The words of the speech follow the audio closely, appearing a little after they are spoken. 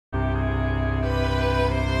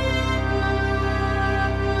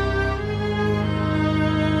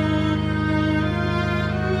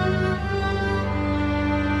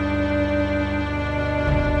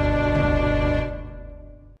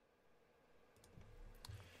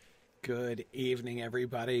Good evening,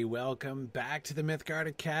 everybody. Welcome back to the Mythgard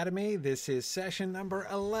Academy. This is session number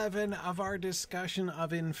 11 of our discussion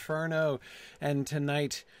of Inferno. And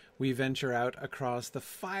tonight we venture out across the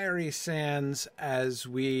fiery sands as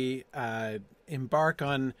we embark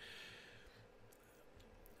on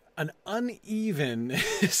an uneven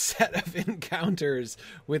set of encounters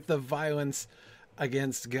with the violence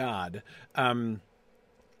against God. The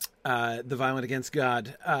violent against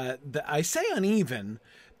God. I say uneven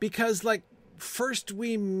because, first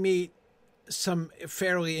we meet some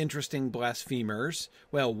fairly interesting blasphemers.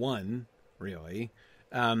 Well, one, really.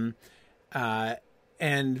 And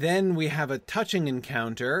then we have a touching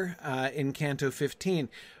encounter in Canto 15.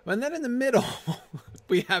 And then in the middle,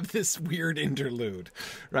 we have this weird interlude,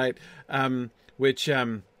 right? Which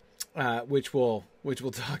we'll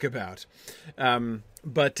talk about.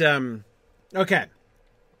 Okay.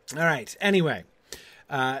 All right. Anyway,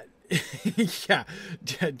 yeah,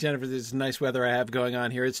 Jennifer, this nice weather I have going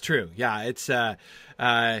on here. It's true. Yeah,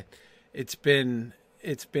 it's been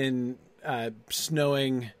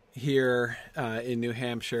snowing here in New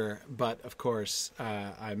Hampshire, but of course,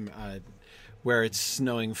 I'm where it's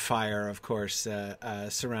snowing fire, of course,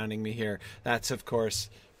 surrounding me here. That's, of course,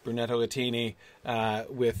 Brunetto Latini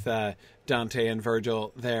with Dante and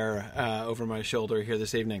Virgil there over my shoulder here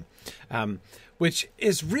this evening, which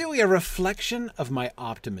is really a reflection of my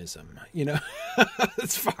optimism,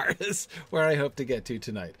 as far as where I hope to get to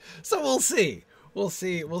tonight. So we'll see. We'll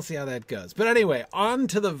see how that goes. But anyway, on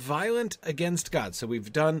to the violent against God. So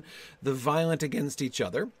we've done the violent against each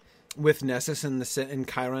other with Nessus and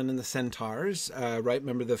Chiron and the centaurs, right?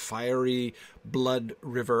 Remember the fiery blood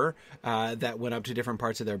river that went up to different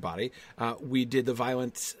parts of their body. We did the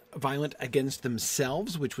violent against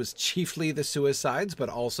themselves, which was chiefly the suicides, but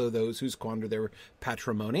also those who squander their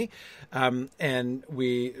patrimony. And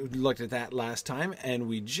we looked at that last time, and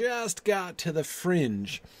we just got to the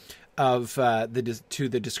fringe of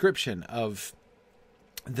the description of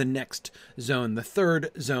the next zone, the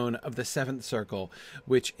third zone of the seventh circle,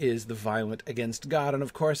 which is the violent against God. And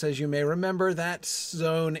of course, as you may remember, that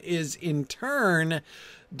zone is in turn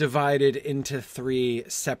divided into three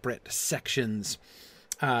separate sections,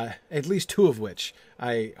 at least two of which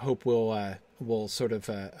I hope we'll sort of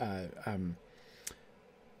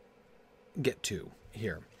get to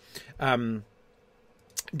here.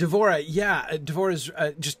 Devora's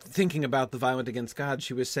just thinking about the violent against God.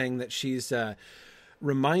 She was saying that she's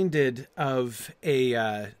reminded of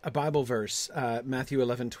a Bible verse, Matthew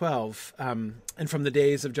 11:12, and from the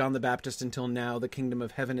days of John the Baptist until now, the kingdom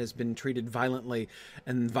of heaven has been treated violently,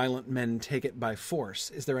 and violent men take it by force.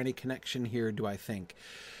 Is there any connection here, do I think?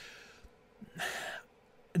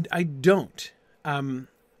 I don't.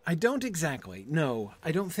 I don't exactly. No,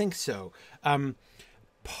 I don't think so.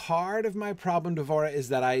 Part of my problem, Devora, is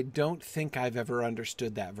that I don't think I've ever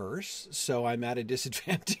understood that verse, so I'm at a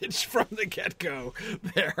disadvantage from the get-go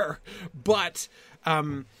there. But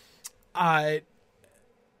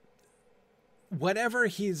whatever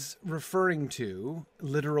he's referring to,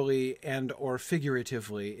 literally and or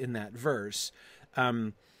figuratively in that verse,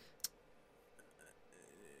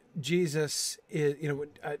 Jesus is,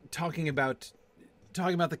 talking about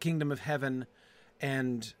the kingdom of heaven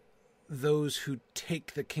and those who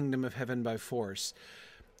take the kingdom of heaven by force.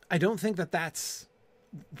 I don't think that's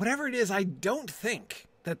whatever it is. I don't think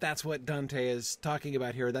that's what Dante is talking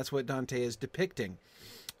about here. That's what Dante is depicting.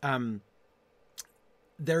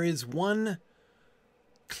 There is one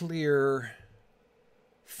clear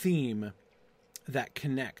theme that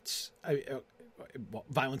connects.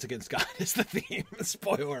 Violence against God is the theme.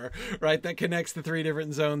 Spoiler, right? That connects the three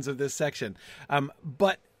different zones of this section.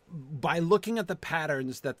 But by looking at the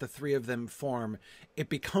patterns that the three of them form, it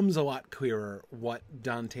becomes a lot clearer what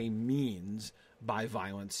Dante means by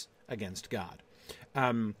violence against God.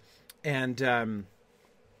 I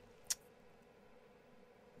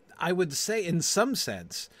would say, in some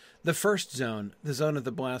sense, the first zone, the zone of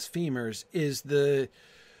the blasphemers, is the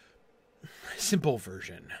simple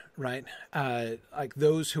version, right? Like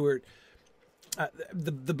those who are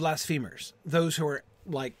the blasphemers, those who are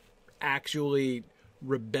actually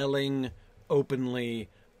rebelling openly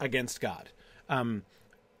against God.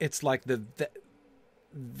 It's like and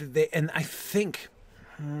I think,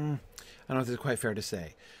 I don't know if this is quite fair to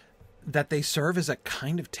say, that they serve as a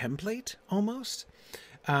kind of template almost.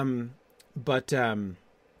 Anyway,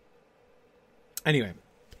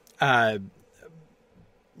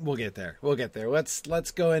 we'll get there.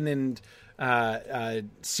 Let's go in and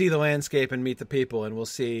see the landscape and meet the people, and we'll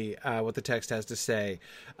see what the text has to say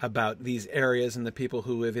about these areas and the people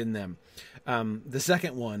who live in them. The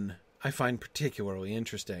second one I find particularly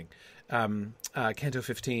interesting. Canto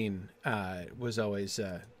 15 was always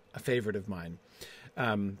a favorite of mine.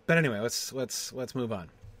 But anyway, let's move on.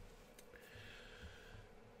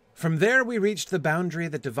 From there we reached the boundary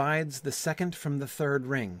that divides the second from the third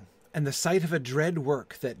ring, and the site of a dread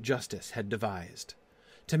work that justice had devised.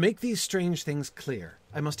 To make these strange things clear,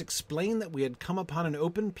 I must explain that we had come upon an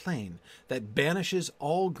open plain that banishes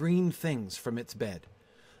all green things from its bed.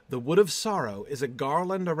 The wood of sorrow is a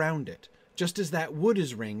garland around it, just as that wood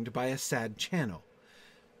is ringed by a sad channel.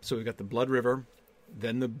 So we've got the Blood River,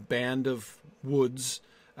 then the band of woods,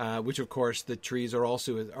 which of course the trees are all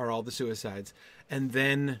the suicides, and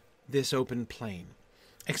then this open plain.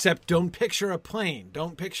 Except don't picture a plain.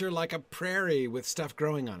 Don't picture like a prairie with stuff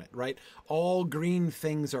growing on it, right? All green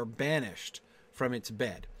things are banished from its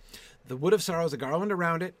bed. The wood of sorrow is a garland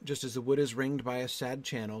around it, just as the wood is ringed by a sad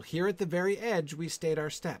channel. Here at the very edge we stayed our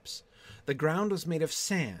steps. The ground was made of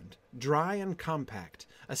sand, dry and compact,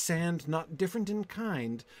 a sand not different in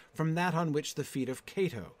kind from that on which the feet of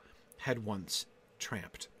Cato had once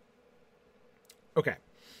tramped. Okay.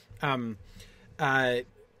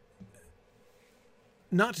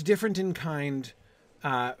 Not different in kind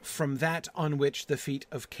from that on which the feet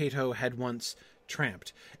of Cato had once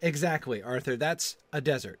tramped. Exactly, Arthur. That's a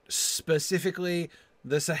desert, specifically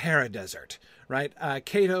the Sahara Desert, right?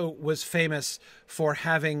 Cato was famous for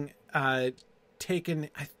having taken...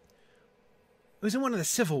 It was in one of the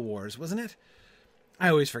civil wars, wasn't it? I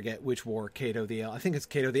always forget which war Cato the Elder. I think it's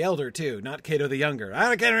Cato the Elder too, not Cato the Younger.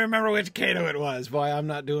 I can't remember which Cato it was. Boy, I'm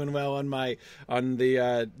not doing well on the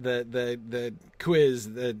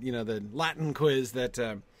quiz, the Latin quiz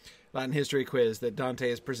Latin history quiz that Dante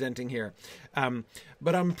is presenting here.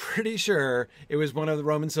 But I'm pretty sure it was one of the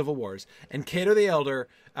Roman civil wars, and Cato the Elder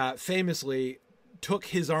famously took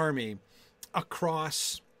his army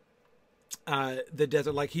across the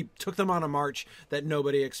desert. Like, he took them on a march that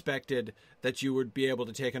nobody expected that you would be able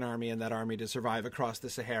to take an army and that army to survive across the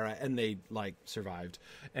Sahara, and they survived,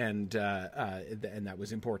 and that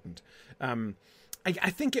was important.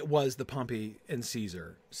 I think it was the Pompey and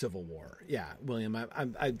Caesar Civil War. Yeah, William,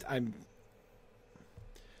 I'm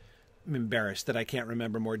embarrassed that I can't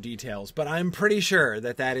remember more details, but I'm pretty sure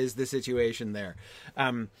that is the situation there.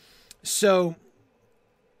 So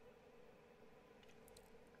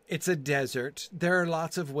it's a desert. There are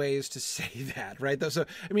lots of ways to say that, right? So,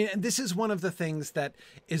 I mean, this is one of the things that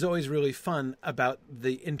is always really fun about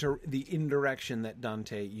the indirection that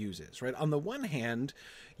Dante uses, right? On the one hand,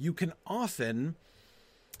 you can often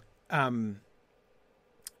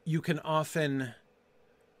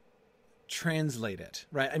translate it,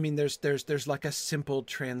 right? I mean, there's like a simple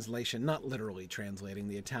translation, not literally translating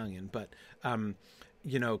the Italian, but,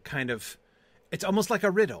 kind of, it's almost like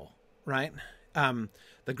a riddle, right?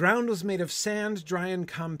 The ground was made of sand, dry and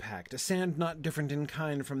compact, a sand not different in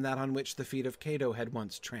kind from that on which the feet of Cato had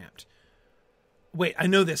once tramped. Wait, I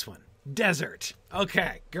know this one. Desert.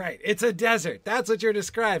 Okay, great. It's a desert. That's what you're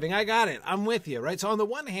describing. I got it. I'm with you, right? So on the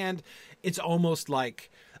one hand, it's almost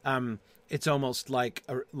like a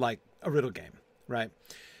riddle game, right?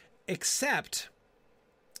 Except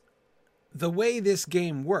the way this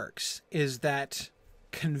game works is that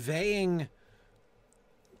conveying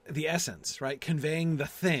the essence, right? Conveying the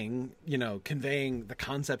thing, conveying the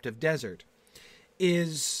concept of desert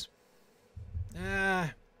is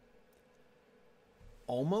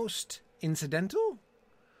almost incidental,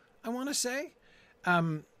 I want to say.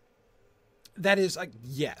 That is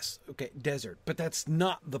yes, okay, desert, but that's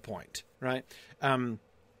not the point, right?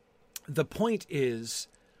 The point is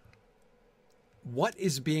what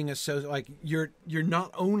is being associated. You're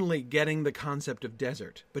not only getting the concept of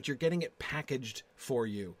desert, but you're getting it packaged for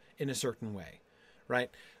you in a certain way, right?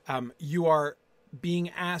 You are being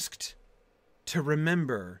asked to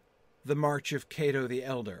remember the march of Cato the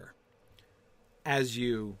Elder as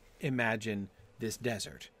you imagine this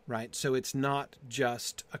desert, right? So it's not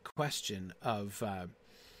just a question of,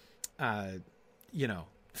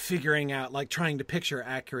 figuring out, trying to picture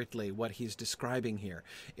accurately what he's describing here.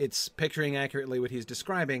 It's picturing accurately what he's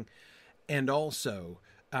describing, and also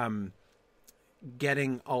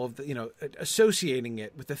getting all of the, associating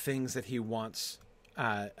it with the things that he wants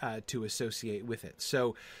to associate with it.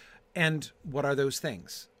 So, and what are those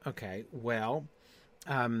things? Okay, well,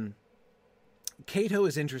 Cato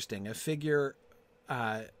is interesting, a figure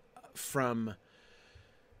from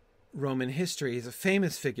Roman history. He's a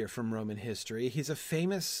famous figure from Roman history. He's a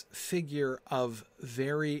famous figure of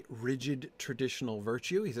very rigid traditional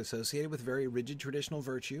virtue. He's associated with very rigid traditional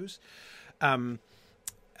virtues.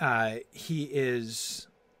 He is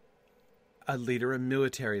a leader, a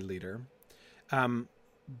military leader.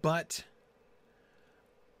 But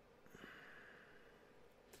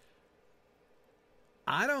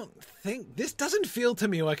I don't think this doesn't feel to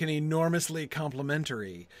me like an enormously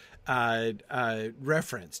complimentary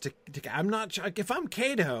reference to. I'm not like, if I'm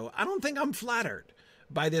Cato, I don't think I'm flattered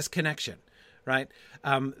by this connection, right?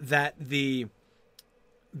 That the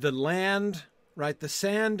land, right, the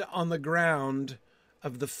sand on the ground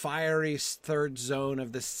of the fiery third zone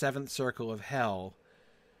of the seventh circle of hell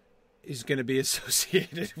is going to be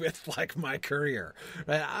associated with like my career,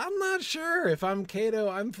 right? I'm not sure if I'm Cato,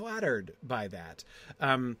 I'm flattered by that.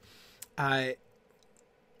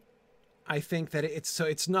 I think that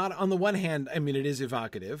it's not, on the one hand, I mean, it is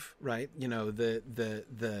evocative, right? You know,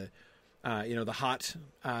 the hot,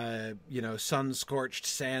 sun-scorched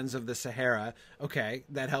sands of the Sahara. Okay,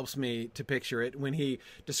 that helps me to picture it. When he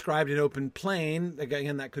described an open plain,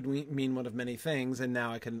 again, that could mean one of many things, and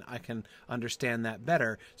now I can understand that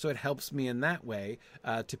better. So it helps me in that way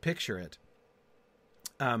to picture it.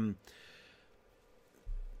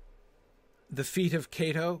 The feet of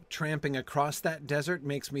Cato tramping across that desert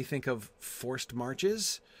makes me think of forced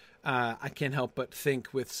marches. I can't help but think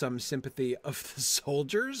with some sympathy of the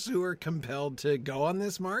soldiers who are compelled to go on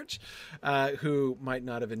this march, who might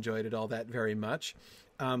not have enjoyed it all that very much.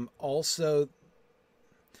 Also,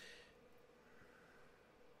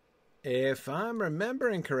 if I'm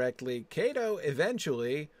remembering correctly, Cato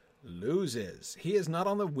eventually loses. He is not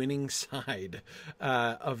on the winning side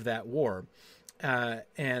of that war. So,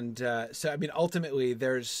 I mean, ultimately,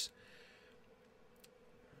 there's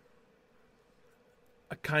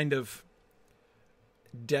a kind of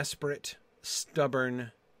desperate,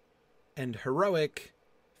 stubborn, and heroic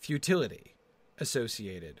futility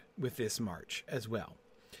associated with this march as well.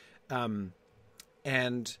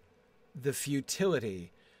 And the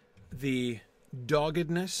futility, the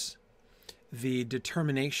doggedness, the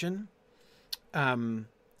determination, and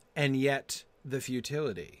yet the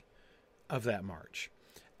futility of that march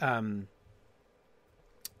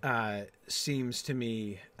seems to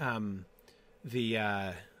me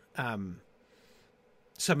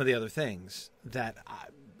some of the other things that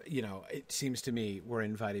it seems to me we're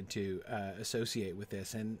invited to associate with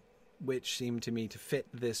this, and which seem to me to fit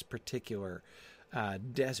this particular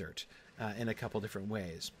desert in a couple different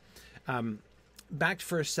ways. Back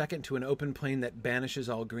for a second to an open plain that banishes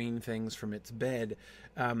all green things from its bed.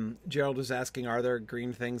 Gerald was asking, are there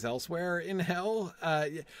green things elsewhere in hell?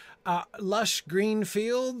 Lush green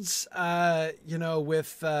fields,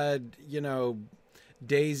 with,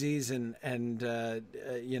 daisies and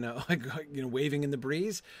waving in the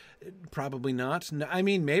breeze. Probably not. No, I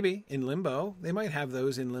mean, maybe in Limbo. They might have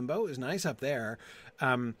those in Limbo. It was nice up there.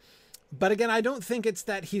 But again, I don't think it's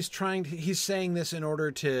that he's saying this in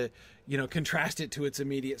order to, contrast it to its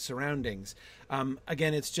immediate surroundings.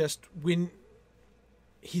 Again, it's just when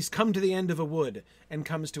he's come to the end of a wood and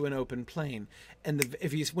comes to an open plain. And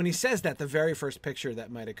when he says that, the very first picture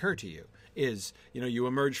that might occur to you is, you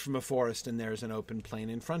emerge from a forest and there's an open plain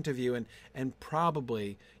in front of you. And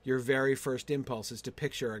probably your very first impulse is to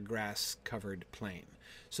picture a grass covered plain.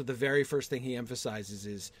 So the very first thing he emphasizes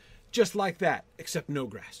is just like that, except no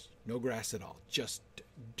grass. No grass at all, just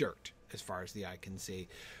dirt as far as the eye can see.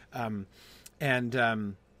 So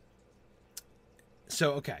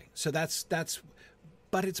that's,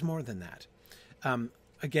 but it's more than that.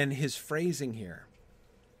 Again, his phrasing here,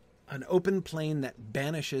 an open plain that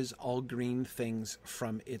banishes all green things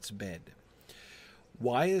from its bed.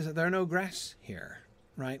 Why is there no grass here,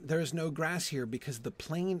 right? There's no grass here because the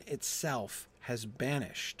plain itself has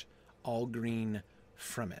banished all green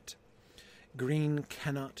from it. Green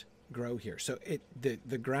cannot grow here. So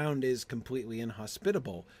the ground is completely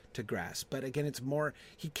inhospitable to grass. But again, it's more,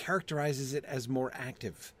 he characterizes it as more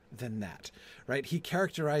active than that, right? He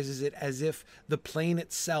characterizes it as if the plain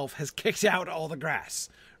itself has kicked out all the grass,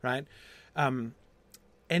 right?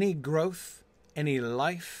 Any growth, any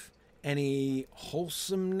life, any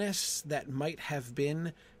wholesomeness that might have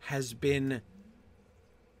been has been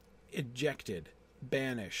ejected,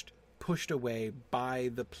 banished, pushed away by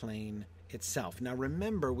the plain itself. Now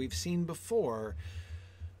remember, we've seen before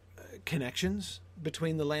connections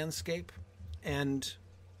between the landscape and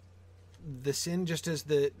the sin, just as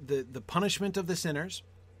the punishment of the sinners.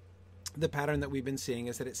 The pattern that we've been seeing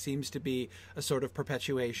is that it seems to be a sort of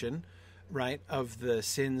perpetuation, right, of the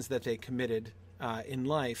sins that they committed in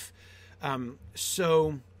life.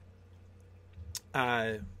 So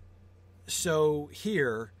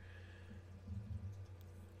here,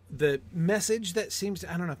 the message that seems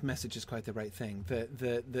to, I don't know if message is quite the right thing.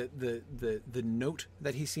 The note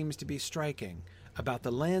that he seems to be striking about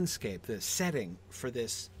the landscape, the setting for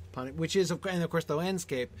this, which is, and of course, the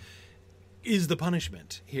landscape is the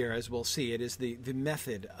punishment here, as we'll see. It is the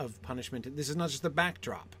method of punishment. This is not just the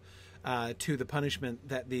backdrop to the punishment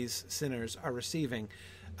that these sinners are receiving,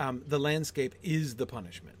 the landscape is the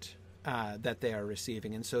punishment that they are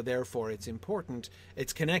receiving. And so therefore it's important,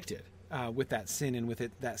 it's connected with that sin and with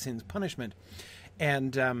that sin's punishment.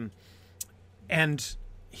 And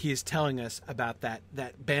he is telling us about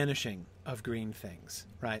that banishing of green things,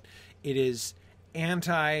 right? It is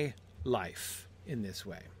anti-life in this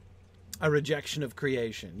way. A rejection of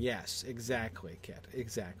creation. Yes, exactly, Kit.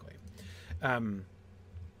 Exactly.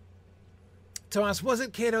 Thomas, was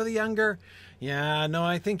it Cato the Younger? Yeah, no,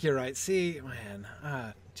 I think you're right. See, man,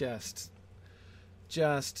 just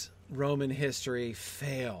Roman history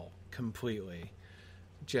fail completely.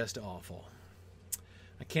 Just awful.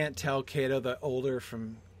 I can't tell Cato the elder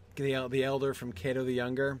from Cato the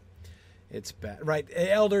Younger. It's bad, right?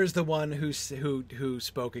 Elder is the one who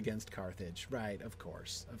spoke against Carthage, right? Of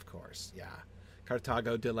course, yeah.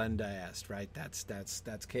 Carthago delenda est, right?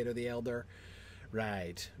 That's Cato the Elder,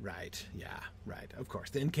 right? Yeah, right. Of course.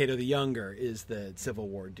 Then Cato the Younger is the Civil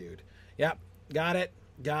War dude. Yep, got it.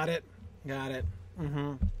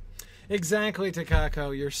 Mm-hmm. Exactly,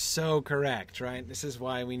 Takako. You're so correct, right? This is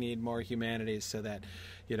why we need more humanities, so that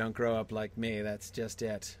you don't grow up like me. That's just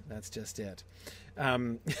it.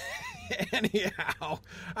 Anyhow,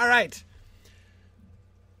 all right.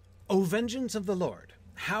 O vengeance of the Lord,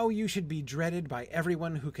 how you should be dreaded by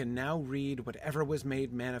everyone who can now read whatever was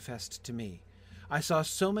made manifest to me. I saw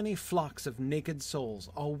so many flocks of naked souls,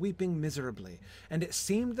 all weeping miserably, and it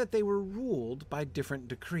seemed that they were ruled by different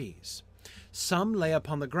decrees. Some lay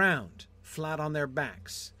upon the ground, flat on their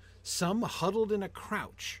backs. Some huddled in a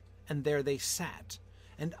crouch, and there they sat,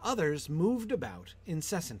 and others moved about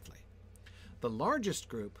incessantly. The largest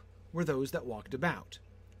group were those that walked about,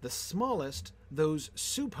 the smallest those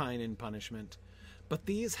supine in punishment, but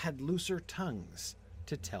these had looser tongues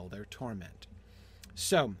to tell their torment.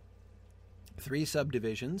 So, 3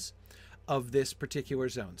 subdivisions of this particular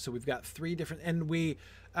zone. So we've got 3 different, and we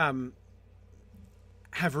have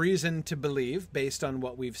reason to believe, based on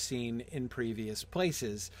what we've seen in previous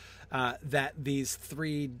places, that these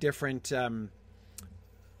 3 different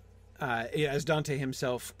as Dante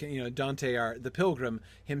himself, Dante, the pilgrim,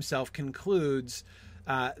 himself concludes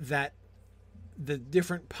that the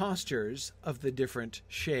different postures of the different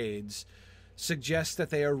shades suggest that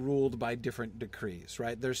they are ruled by different decrees,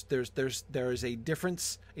 right? There is a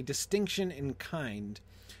difference, a distinction in kind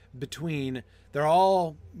between, they're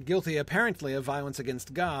all guilty apparently of violence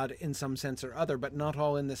against God in some sense or other, but not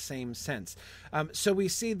all in the same sense. So we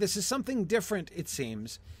see this is something different, it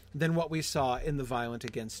seems, than what we saw in the violent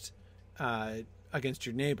against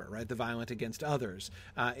your neighbor, right? The violent against others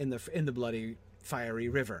in the bloody fiery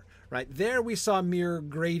river, right? There we saw mere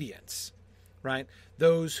gradients, right?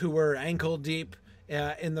 Those who were ankle deep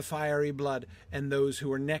in the fiery blood and those who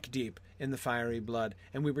were neck deep in the fiery blood.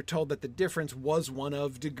 And we were told that the difference was one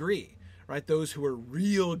of degree, right? Those who were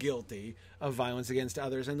real guilty of violence against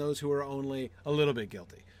others and those who were only a little bit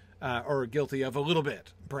guilty. Or guilty of a little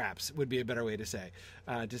bit, perhaps, would be a better way to say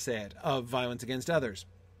it, of violence against others.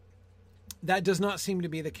 That does not seem to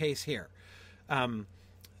be the case here.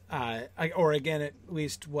 Or again, at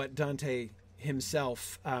least what Dante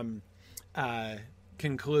himself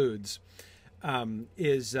concludes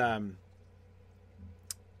is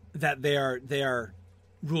that they are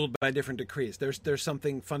ruled by different decrees. There's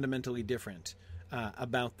something fundamentally different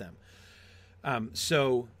about them.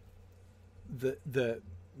 So the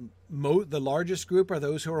largest group are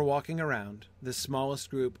those who are walking around. The smallest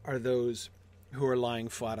group are those who are lying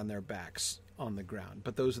flat on their backs on the ground.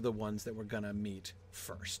 But those are the ones that we're going to meet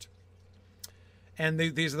first. And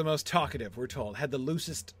these are the most talkative, we're told. Had the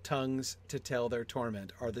loosest tongues to tell their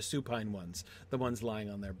torment are the supine ones, the ones lying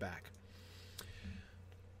on their back.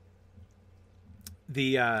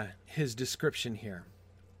 His description here.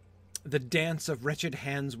 The dance of wretched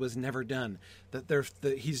hands was never done.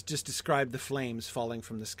 He's just described the flames falling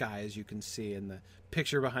from the sky, as you can see in the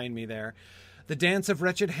picture behind me there. The dance of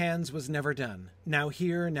wretched hands was never done. Now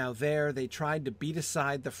here, now there, they tried to beat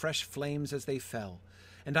aside the fresh flames as they fell.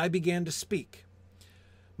 And I began to speak.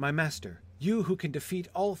 My master, you who can defeat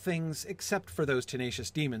all things except for those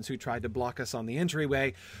tenacious demons who tried to block us on the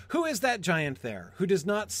entryway, who is that giant there, who does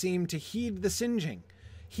not seem to heed the singeing?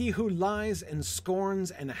 He who lies and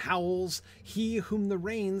scorns and howls, he whom the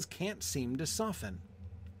rains can't seem to soften.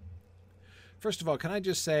 First of all, can I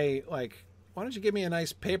just say, why don't you give me a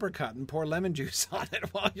nice paper cut and pour lemon juice on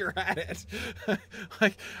it while you're at it?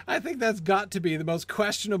 I think that's got to be the most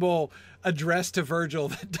questionable address to Virgil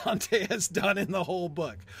that Dante has done in the whole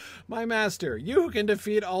book. My master, you who can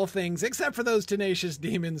defeat all things except for those tenacious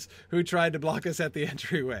demons who tried to block us at the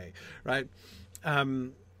entryway, right?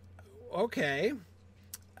 Okay.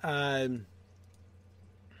 All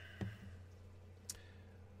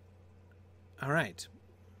right.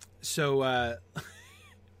 So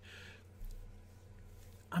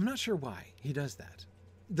I'm not sure why he does that.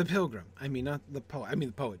 The pilgrim. I mean, not the poet. I mean,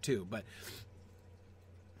 the poet too, but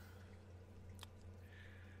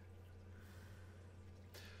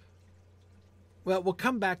well, we'll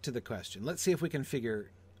come back to the question. Let's see if we can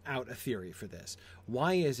figure out a theory for this.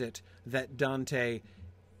 Why is it that Dante,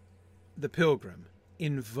 the pilgrim,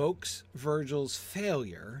 invokes Virgil's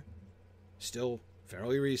failure, still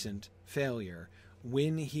fairly recent failure,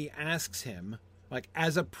 when he asks him, like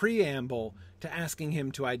as a preamble to asking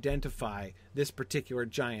him to identify this particular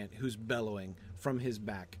giant who's bellowing from his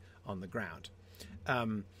back on the ground?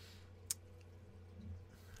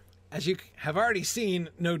 As you have already seen,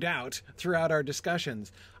 no doubt, throughout our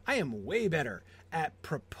discussions, I am way better at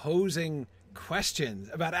proposing questions,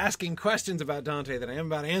 about asking questions about Dante than I am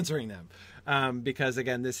about answering them. Because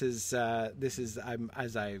again, this is I'm,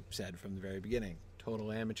 as I said from the very beginning,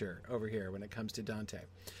 total amateur over here when it comes to Dante.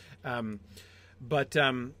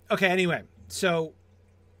 Okay, anyway, so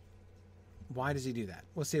why does he do that?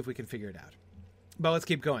 We'll see if we can figure it out. But let's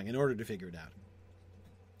keep going in order to figure it out.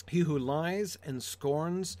 He who lies and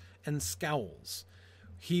scorns and scowls,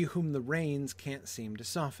 he whom the reins can't seem to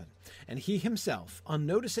soften. And he himself, on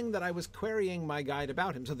noticing that I was querying my guide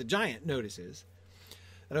about him, so the giant notices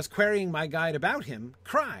that I was querying my guide about him,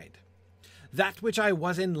 cried, "That which I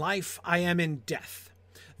was in life, I am in death.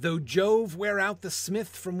 Though Jove wear out the smith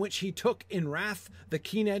from which he took in wrath the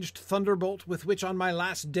keen-edged thunderbolt with which on my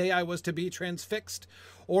last day I was to be transfixed,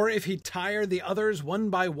 or if he tire the others one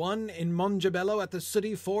by one in Mongibello at the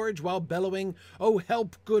sooty forge while bellowing, 'Oh,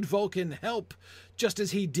 help, good Vulcan, help!' just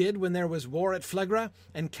as he did when there was war at Phlegra,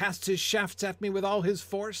 and casts his shafts at me with all his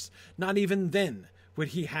force, not even then would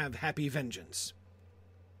he have happy vengeance."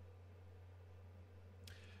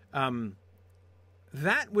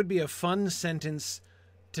 That would be a fun sentence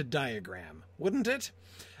to diagram, wouldn't it?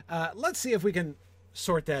 Let's see if we can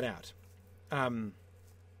sort that out.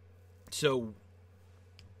 So,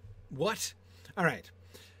 what? All right.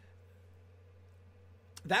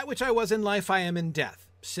 That which I was in life, I am in death.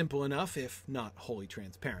 Simple enough, if not wholly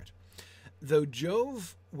transparent. Though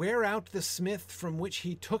Jove wear out the smith from which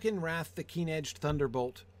he took in wrath the keen-edged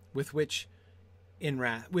thunderbolt, with which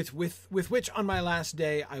which on my last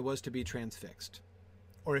day I was to be transfixed.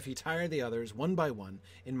 Or if he tire the others one by one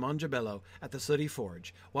in Mongibello at the sooty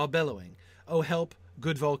forge, while bellowing, "Oh, help,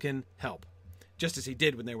 good Vulcan, help," just as he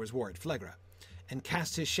did when there was war at Phlegra, and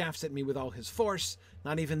cast his shafts at me with all his force,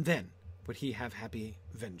 not even then would he have happy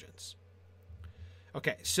vengeance.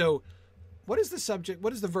 Okay, so what is the subject,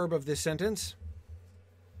 what is the verb of this sentence?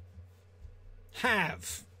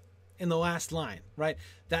 Have, in the last line, right?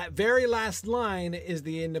 That very last line is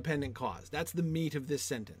the independent clause. That's the meat of this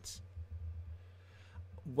sentence.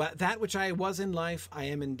 That which I was in life, I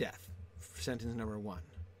am in death. Sentence number 1.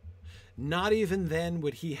 Not even then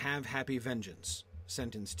would he have happy vengeance.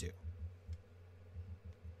 Sentence 2.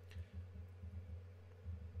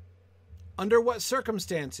 Under what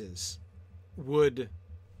circumstances would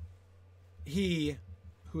he,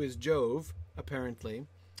 who is Jove, apparently,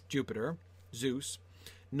 Jupiter, Zeus,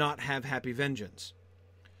 not have happy vengeance?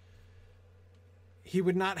 He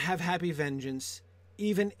would not have happy vengeance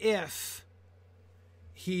even if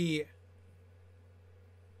he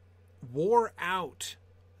wore out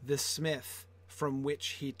the smith from which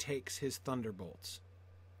he takes his thunderbolts,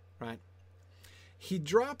 right? He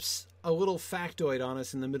drops a little factoid on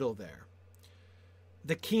us in the middle there.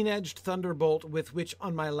 The keen-edged thunderbolt with which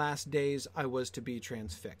on my last days I was to be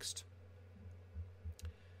transfixed.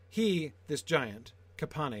 He, this giant,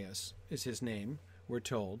 Capaneus is his name, we're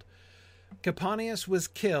told. Capaneus was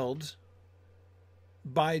killed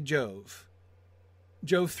by Jove.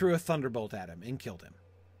 Jove threw a thunderbolt at him and killed him.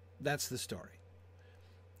 That's the story.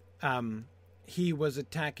 He was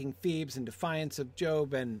attacking Thebes in defiance of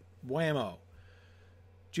Jove, and whammo.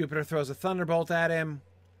 Jupiter throws a thunderbolt at him,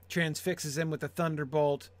 transfixes him with a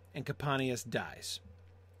thunderbolt, and Capaneus dies.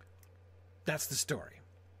 That's the story.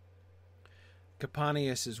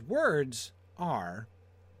 Capaneus' words are,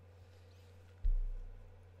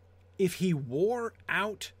 if he wore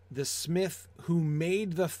out the smith who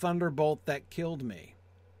made the thunderbolt that killed me,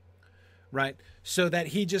 right? So that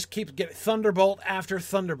he just keeps getting thunderbolt after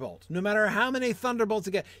thunderbolt. No matter how many thunderbolts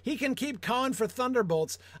he gets, he can keep calling for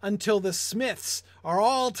thunderbolts until the smiths are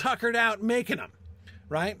all tuckered out making them,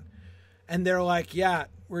 right? And they're like, yeah,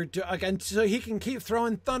 and so he can keep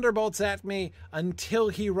throwing thunderbolts at me until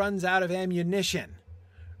he runs out of ammunition,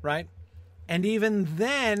 right? And even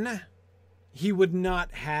then, he would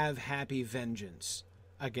not have happy vengeance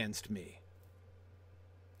against me.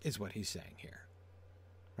 is what he's saying here,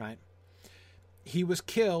 right? He was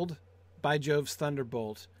killed by Jove's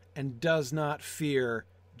thunderbolt and does not fear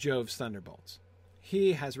Jove's thunderbolts.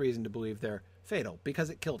 He has reason to believe they're fatal because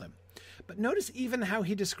it killed him. But notice even how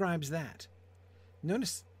he describes that.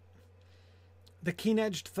 Notice the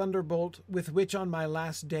keen-edged thunderbolt with which on my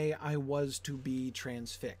last day I was to be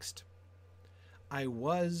transfixed. I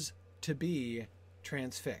was to be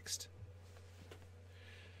transfixed.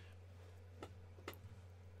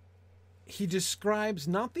 He describes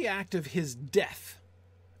not the act of his death,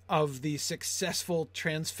 of the successful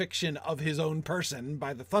transfixion of his own person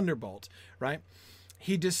by the thunderbolt, right?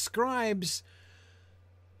 He describes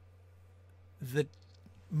the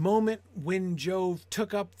moment when Jove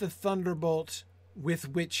took up the thunderbolt with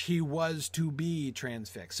which he was to be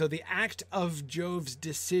transfixed. So the act of Jove's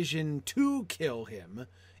decision to kill him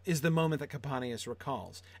is the moment that Capaneus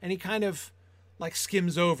recalls. And he kind of like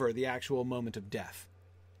skims over the actual moment of death.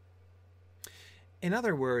 In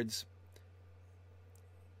other words,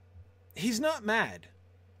 he's not mad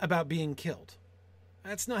about being killed.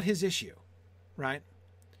 That's not his issue, right?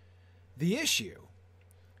 The issue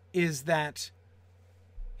is that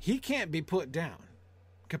he can't be put down,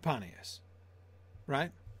 Capaneus,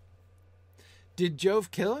 right? Did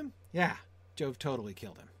Jove kill him? Yeah, Jove totally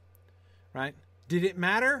killed him, right? Did it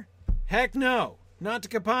matter? Heck no, not to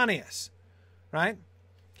Capaneus, right?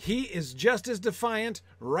 He is just as defiant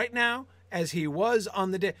right now as he was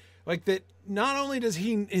on the day. Like that, not only is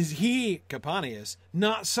he, Capaneus,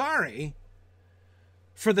 not sorry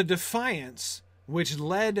for the defiance which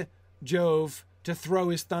led Jove to throw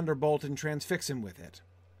his thunderbolt and transfix him with it.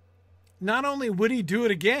 Not only would he do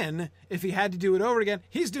it again if he had to do it over again,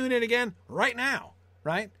 he's doing it again right now,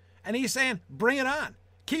 right? And he's saying, bring it on.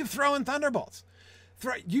 Keep throwing thunderbolts.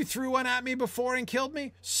 You threw one at me before and killed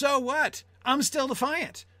me? So what? I'm still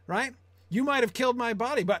defiant, right? You might have killed my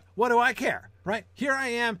body, but what do I care, right? Here I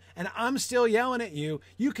am, and I'm still yelling at you.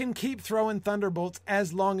 You can keep throwing thunderbolts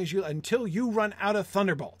as long as until you run out of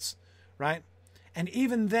thunderbolts, right? And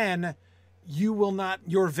even then,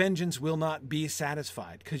 your vengeance will not be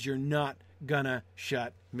satisfied because you're not gonna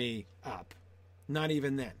shut me up. Not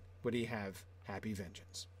even then would he have happy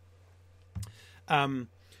vengeance. And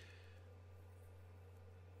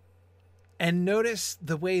notice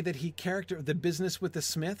the way that the business with the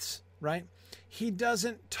smiths, right? He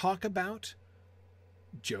doesn't talk about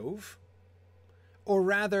Jove. Or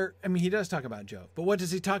rather, I mean, he does talk about Jove. But what does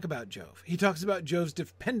he talk about Jove? He talks about Jove's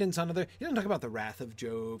dependence on other... He doesn't talk about the wrath of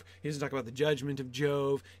Jove. He doesn't talk about the judgment of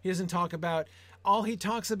Jove. He doesn't talk about... All he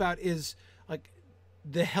talks about is, like,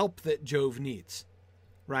 the help that Jove needs,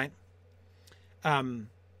 right?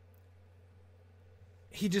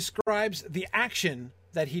 He describes the action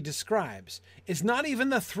that he describes. It's not even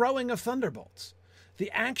the throwing of thunderbolts.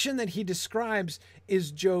 The action that he describes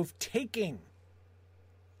is Jove taking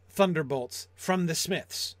thunderbolts from the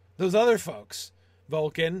smiths. Those other folks,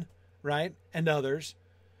 Vulcan, right, and others,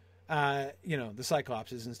 the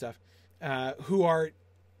Cyclopses and stuff, who are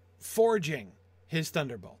forging his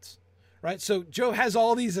thunderbolts, right? So Jove has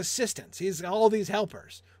all these assistants. He has all these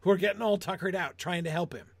helpers who are getting all tuckered out trying to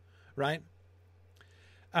help him, right?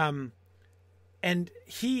 And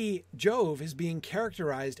Jove, is being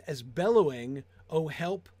characterized as bellowing, "Oh,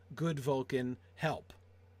 help, good Vulcan, help,"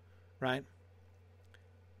 right?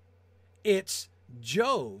 It's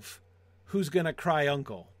Jove who's going to cry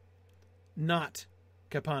uncle, not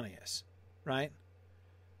Capaneus, right?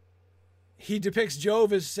 He depicts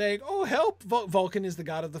Jove as saying, "Oh, help." Vulcan is the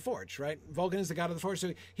god of the forge, right? Vulcan is the god of the forge.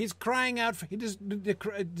 So he's crying out. He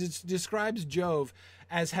describes Jove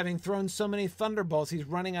as having thrown so many thunderbolts. He's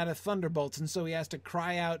running out of thunderbolts. And so he has to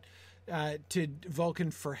cry out to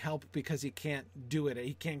Vulcan for help because he can't do it.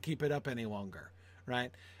 He can't keep it up any longer,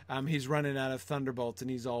 right? He's running out of thunderbolts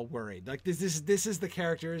and he's all worried. Like this is the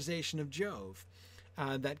characterization of Jove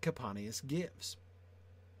that Capaneus gives.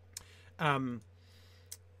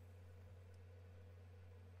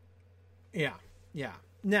 Yeah.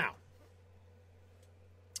 Now,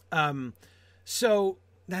 so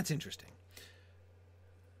that's interesting.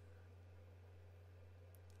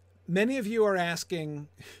 Many of you are asking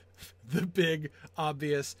the big,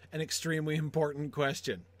 obvious, and extremely important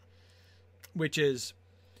question, which is,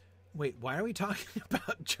 wait, why are we talking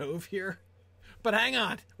about Jove here? But hang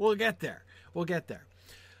on, we'll get there.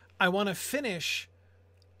 I want to finish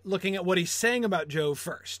looking at what he's saying about Jove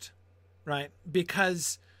first, right?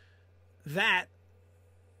 Because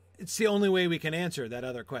it's the only way we can answer that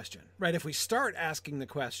other question, right? If we start asking the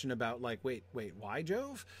question about like, wait, why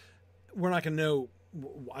Jove? We're not going to know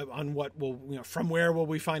on what from where will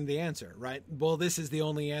we find the answer, right? Well, this is the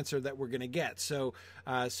only answer that we're going to get. So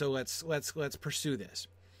let's pursue this.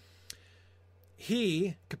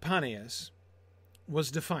 He, Capaneus, was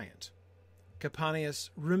defiant. Capaneus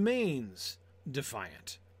remains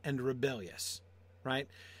defiant and rebellious, right?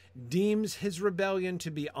 Deems his rebellion to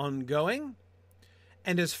be ongoing,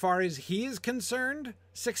 and as far as he is concerned,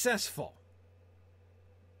 successful.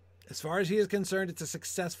 As far as he is concerned, it's a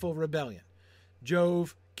successful rebellion.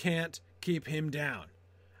 Jove can't keep him down.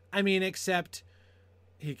 I mean, except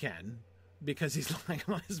he can, because he's lying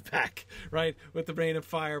on his back, right? With the rain of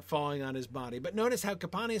fire falling on his body. But notice how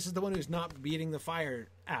Capaneus is the one who's not beating the fire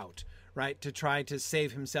out, right? To try to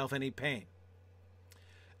save himself any pain.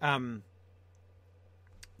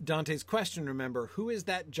 Dante's question, remember, who is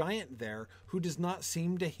that giant there who does not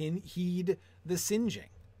seem to heed the singeing?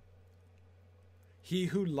 He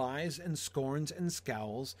who lies and scorns and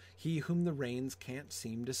scowls, he whom the rains can't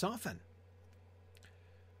seem to soften.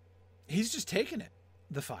 He's just taking it,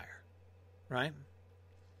 the fire, right?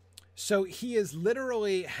 So he is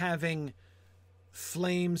literally having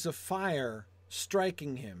flames of fire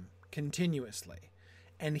striking him continuously.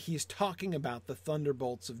 And he's talking about the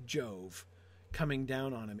thunderbolts of Jove coming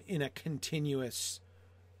down on him in a continuous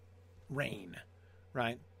rain,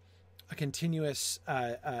 right? A continuous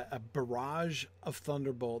a barrage of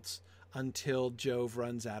thunderbolts until Jove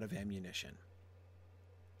runs out of ammunition.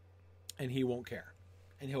 And he won't care.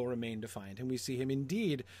 And he'll remain defiant. And we see him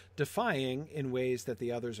indeed defying, in ways that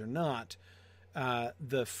the others are not,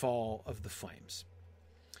 the fall of the flames.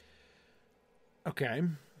 Okay.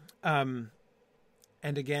 And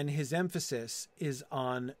again, his emphasis is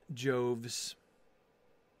on Jove's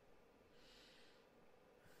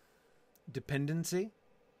dependency.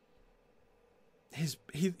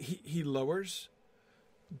 He lowers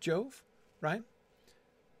Jove, right?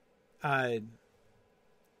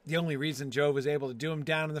 The only reason Jove was able to do him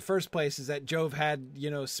down in the first place is that Jove had,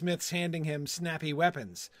 smiths handing him snappy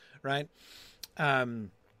weapons, right?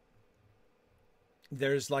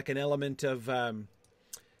 There's like an element of,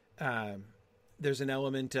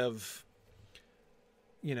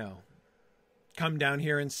 come down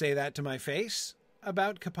here and say that to my face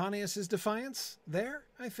about Capaneus's defiance there,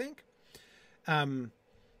 I think.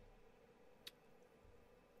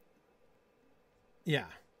 Yeah.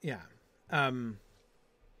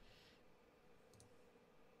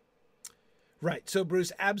 Right. So,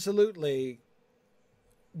 Bruce, absolutely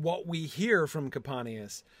what we hear from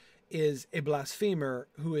Capaneus is a blasphemer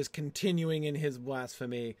who is continuing in his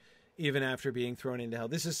blasphemy even after being thrown into hell.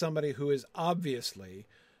 This is somebody who has obviously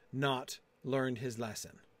not learned his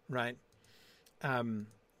lesson, right?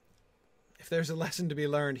 If there's a lesson to be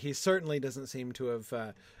learned, he certainly doesn't seem to have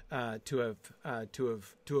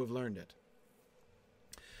learned it.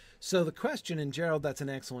 So the question, and Gerald, that's an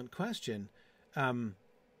excellent question.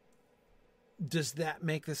 Does that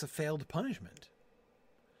make this a failed punishment?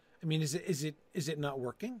 I mean, is it not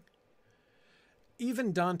working?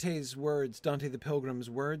 Even Dante's words, Dante the Pilgrim's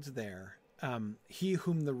words there, he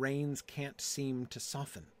whom the rains can't seem to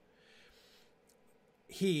soften.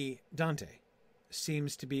 He, Dante,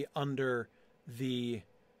 seems to be under the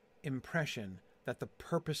impression that the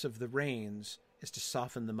purpose of the rains is to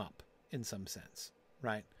soften them up in some sense,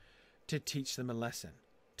 right? To teach them a lesson,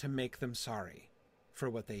 to make them sorry for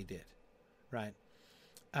what they did, right?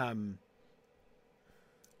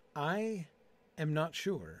 I am not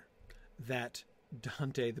sure that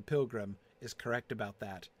Dante the Pilgrim is correct about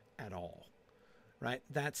that at all, right?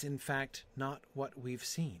 That's in fact not what we've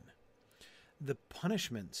seen. The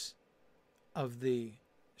punishments of the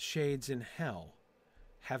shades in hell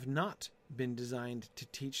have not been designed to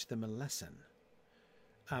teach them a lesson.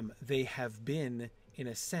 They have been, in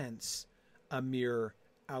a sense, a mere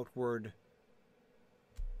outward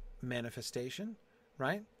manifestation,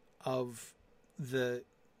 right, of the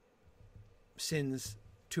sins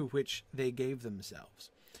to which they gave themselves.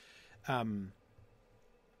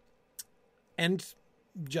 And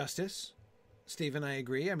justice, Stephen, I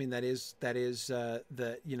agree. I mean, that is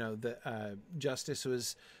justice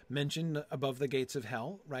was mentioned above the gates of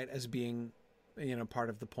hell, right, as being, part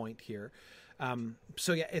of the point here.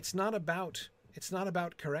 So yeah, it's not about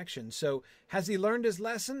correction. So has he learned his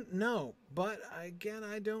lesson? No, but again,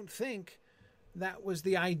 I don't think that was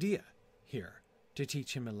the idea here, to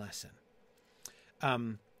teach him a lesson.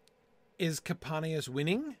 Is Capaneus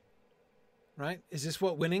winning? Right? Is this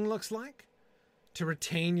what winning looks like? To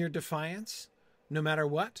retain your defiance, no matter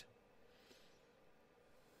what?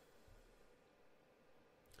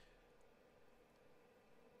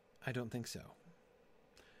 I don't think so.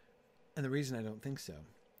 And the reason I don't think so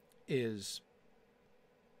is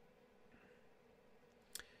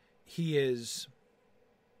he is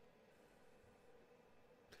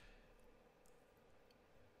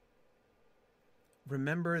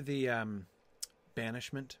remember the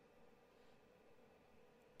banishment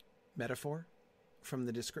metaphor from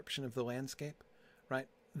the description of the landscape, right?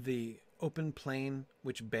 The open plain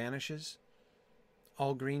which banishes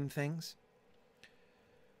all green things.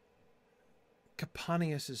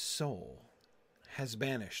 Caponius's soul has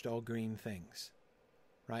banished all green things,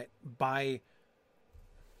 right? By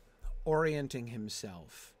orienting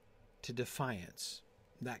himself to defiance.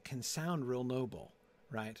 That can sound real noble,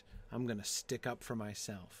 right? I'm going to stick up for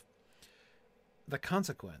myself. The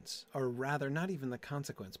consequence, or rather not even the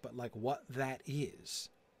consequence, but like what that is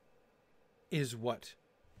what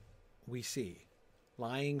we see.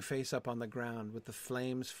 Lying face up on the ground with the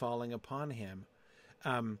flames falling upon him,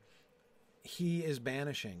 he is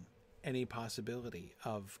banishing any possibility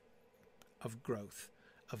of growth,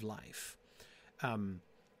 of life.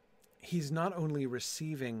 He's not only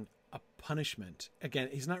receiving a punishment. Again,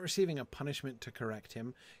 he's not receiving a punishment to correct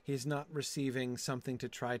him. He's not receiving something to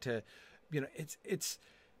try to, it's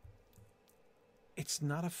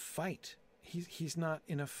not a fight. He's not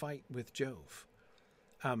in a fight with Jove.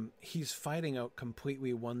 He's fighting a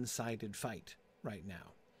completely one-sided fight right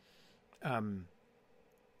now.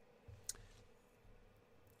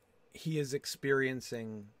 He is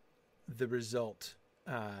experiencing the result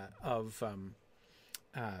of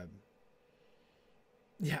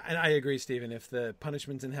yeah, and I agree, Stephen. If the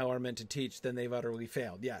punishments in hell are meant to teach, then they've utterly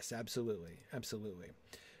failed. Yes, absolutely.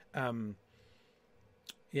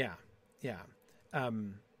 Yeah.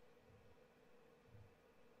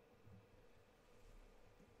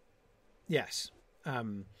 Yes.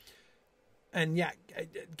 And yeah,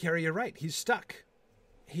 Carrie, you're right. He's stuck.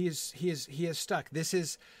 He is stuck. This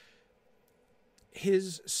is,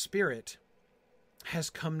 his spirit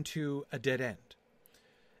has come to a dead end.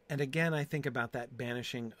 And again, I think about that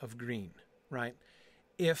banishing of green, right?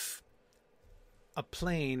 If a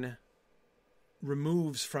plane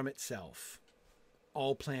removes from itself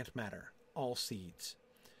all plant matter, all seeds,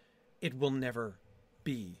 it will never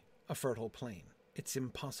be a fertile plain. It's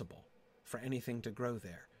impossible for anything to grow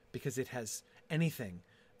there because it has anything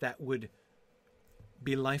that would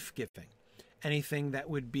be life-giving, anything that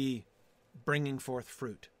would be bringing forth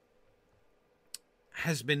fruit,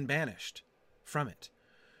 has been banished from it.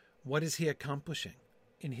 What is he accomplishing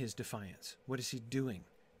in his defiance? What is he doing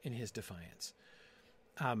in his defiance?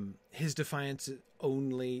 His defiance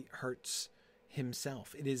only hurts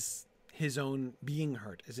himself. It is his own being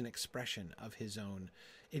hurt as an expression of his own.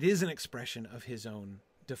 It is an expression of his own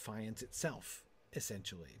defiance itself,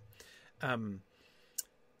 essentially.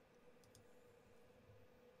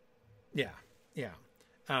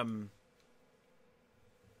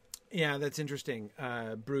 Yeah, that's interesting.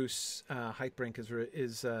 Bruce Heitbrink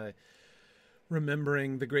is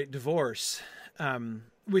remembering The Great Divorce,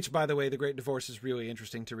 which, by the way, The Great Divorce is really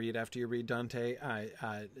interesting to read after you read Dante.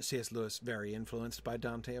 C.S. Lewis, very influenced by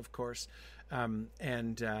Dante, of course.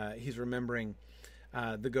 And he's remembering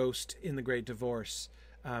the ghost in The Great Divorce,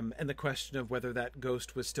 and the question of whether that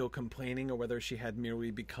ghost was still complaining or whether she had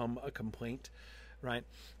merely become a complaint, right?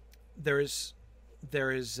 There is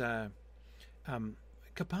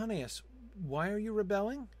Caponius, why are you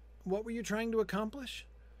rebelling? What were you trying to accomplish?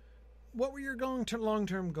 What were your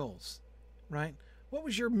long-term goals, right? What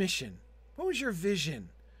was your mission? What was your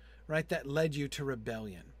vision, right, that led you to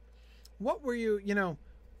rebellion? What were you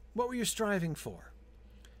striving for?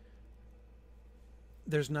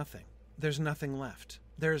 There's nothing. There's nothing left.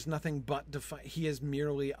 There's nothing but he is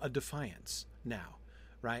merely a defiance now,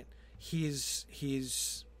 right? He's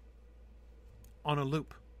on a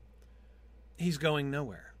loop. He's going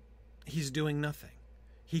nowhere. He's doing nothing.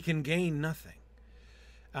 He can gain nothing.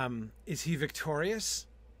 Is he victorious?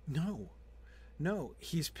 No,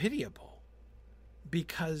 he's pitiable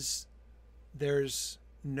because there's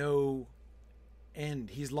no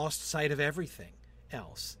end. He's lost sight of everything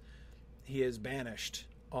else. He has banished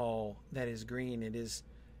all that is green. It is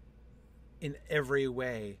in every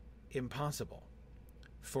way impossible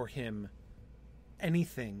for him.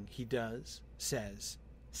 Anything he does, says,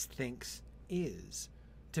 thinks, is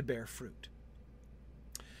to bear fruit.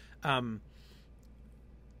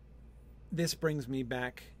 This brings me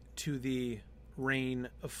back to the rain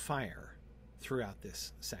of fire throughout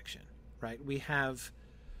this section, right? We have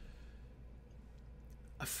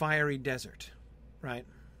a fiery desert, right?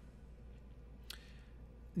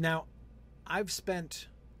 Now, I've spent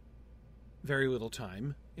very little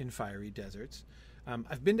time in fiery deserts.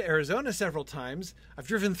 I've been to Arizona several times. I've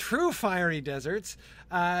driven through fiery deserts,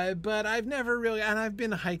 but I've never really, and I've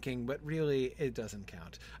been hiking, but really it doesn't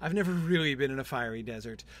count. I've never really been in a fiery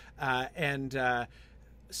desert.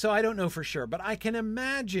 So I don't know for sure, but I can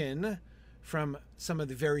imagine from some of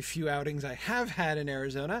the very few outings I have had in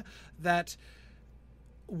Arizona that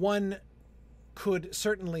one could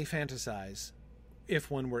certainly fantasize, if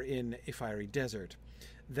one were in a fiery desert,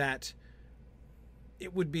 that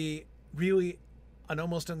it would be really an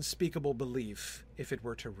almost unspeakable belief if it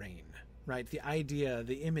were to rain, right? The idea,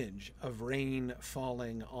 the image of rain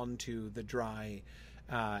falling onto the dry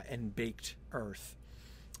and baked earth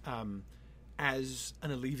as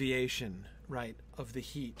an alleviation, right, of the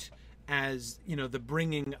heat, as, the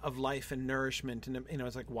bringing of life and nourishment. And,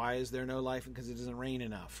 it's like, why is there no life? Because it doesn't rain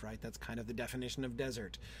enough, right? That's kind of the definition of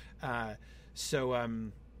desert. So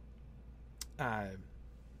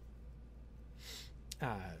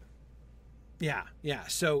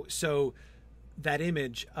that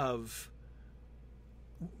image of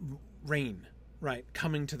rain, right,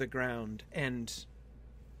 coming to the ground, and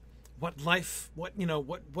what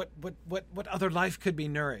other life could be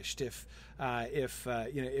nourished if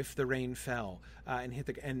the rain fell and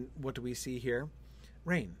hit and what do we see here?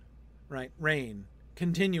 Rain, right? Rain,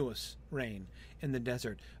 continuous rain in the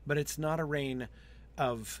desert, but it's not a rain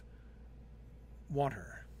of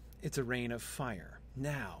water. It's a rain of fire.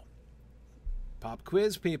 Now, pop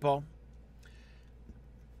quiz, people.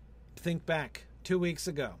 Think back 2 weeks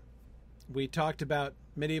ago. We talked about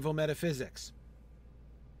medieval metaphysics.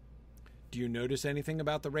 Do you notice anything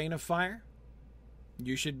about the rain of fire?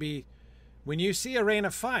 When you see a rain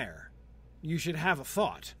of fire, you should have a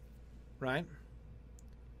thought, right?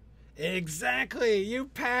 Exactly. You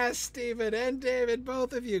passed, Stephen and David,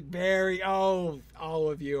 both of you. All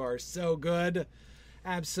of you are so good.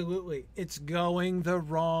 Absolutely. It's going the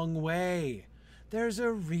wrong way. There's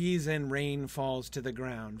a reason rain falls to the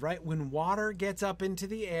ground, right? When water gets up into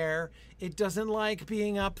the air, it doesn't like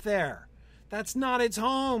being up there. That's not its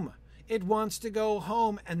home. It wants to go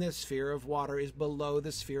home, and the sphere of water is below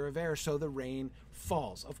the sphere of air, so the rain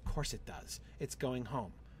falls. Of course it does. It's going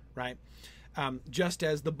home, right? Just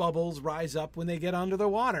as the bubbles rise up when they get under the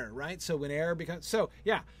water, right? So when air becomes... So,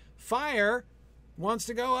 yeah, fire wants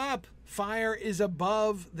to go up. Fire is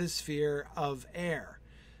above the sphere of air.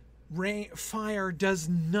 Fire does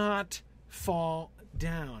not fall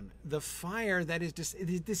down. The fire that is just...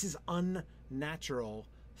 This is unnatural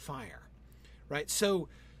fire, right? So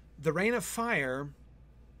the rain of fire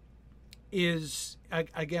is,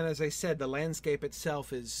 again, as I said, the landscape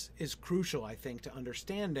itself is crucial, I think, to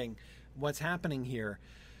understanding what's happening here.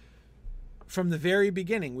 From the very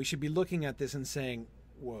beginning, we should be looking at this and saying,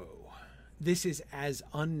 whoa, this is as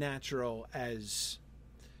unnatural as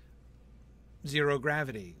zero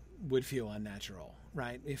gravity would feel unnatural,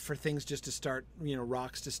 right? If for things just to start,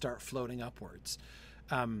 rocks to start floating upwards.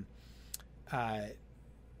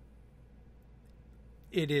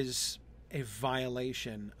 It is a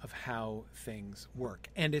violation of how things work.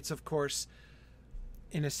 And it's, of course,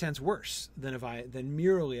 in a sense, worse than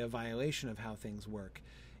merely a violation of how things work.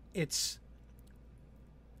 It's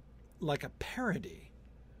like a parody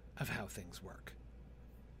of how things work.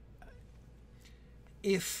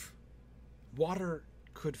 If water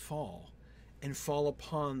could fall and fall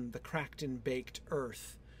upon the cracked and baked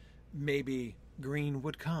earth, maybe green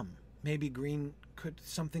would come. Maybe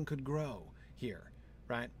something could grow here,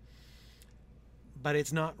 right? But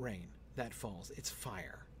it's not rain that falls. It's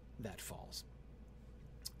fire that falls.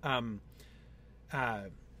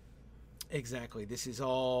 Exactly. This is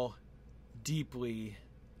all deeply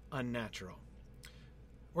unnatural.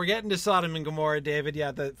 We're getting to Sodom and Gomorrah, David.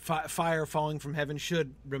 Yeah, the fire falling from heaven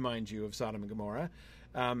should remind you of Sodom and Gomorrah,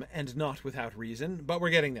 and not without reason. But we're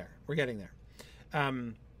getting there.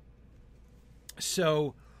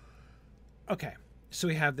 So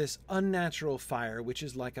we have this unnatural fire, which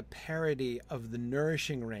is like a parody of the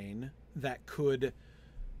nourishing rain that could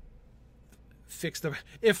fix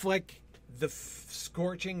if like the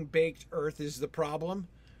scorching baked earth is the problem,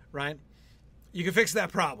 right? You can fix that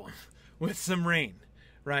problem with some rain,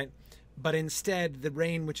 right? But instead, the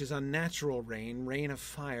rain, which is unnatural rain of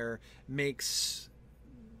fire, makes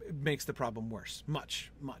the problem worse, much,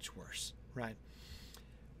 much worse, right?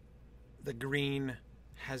 The green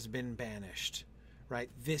has been banished, right?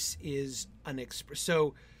 This is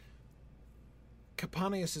so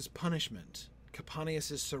Caponius's punishment,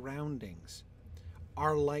 Caponius's surroundings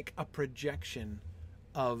are like a projection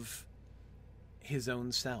of his own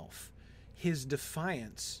self. His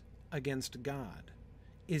defiance against God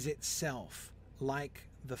is itself like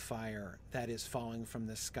the fire that is falling from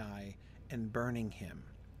the sky and burning him.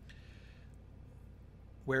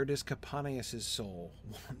 Where does Caponius's soul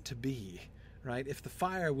want to be, right? If the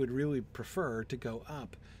fire would really prefer to go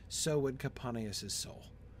up, so would Caponius's soul,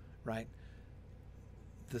 right?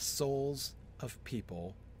 The souls of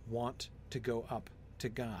people want to go up to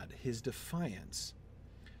God. His defiance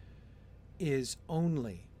is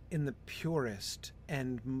only in the purest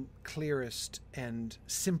and clearest and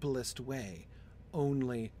simplest way,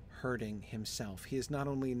 only hurting himself. He is not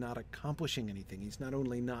only not accomplishing anything, he's not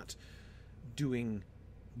only not doing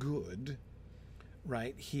good,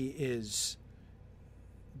 right? He is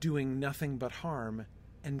doing nothing but harm,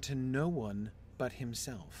 and to no one but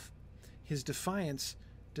himself. His defiance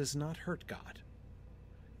does not hurt God.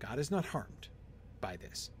 God is not harmed by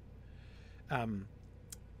this.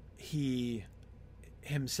 He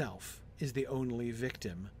himself is the only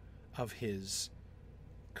victim of his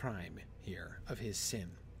crime here, of his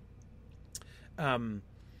sin.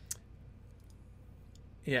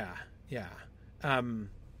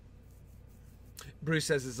 Bruce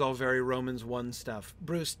says it's all very Romans 1 stuff.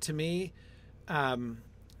 Bruce, to me,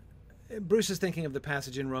 Bruce is thinking of the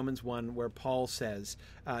passage in Romans 1 where Paul says,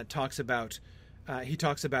 talks about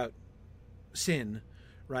sin,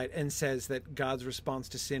 right, and says that God's response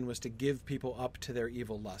to sin was to give people up to their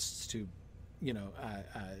evil lusts, to,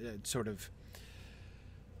 sort of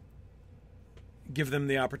give them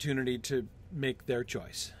the opportunity to make their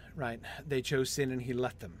choice, right? They chose sin and he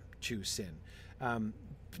let them choose sin.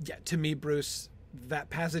 To me, Bruce, that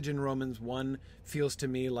passage in Romans 1 feels to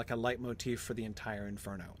me like a leitmotif for the entire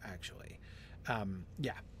Inferno, actually. I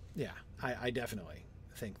definitely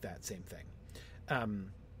think that same thing.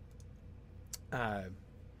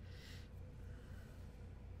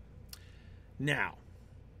 Now,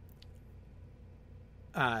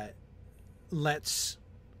 let's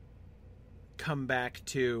come back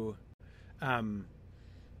to... okay,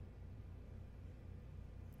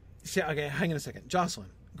 hang on a second. Jocelyn,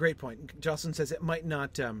 great point. Jocelyn says it might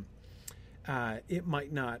not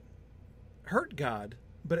hurt God,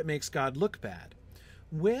 but it makes God look bad.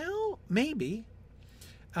 Well, maybe.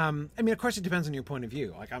 Of course, it depends on your point of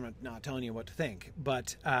view. Like, I'm not telling you what to think,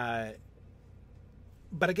 but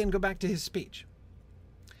again, go back to his speech.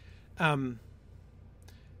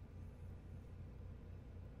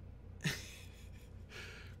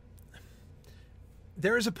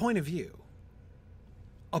 There is a point of view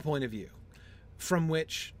from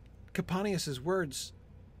which Caponius's words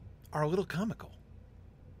are a little comical,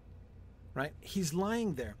 right? He's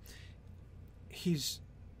lying there. He's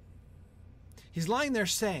lying there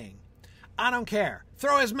saying, I don't care.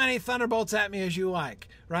 Throw as many thunderbolts at me as you like,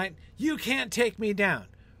 right? You can't take me down.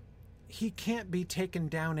 He can't be taken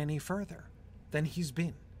down any further than he's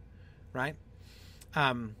been, right?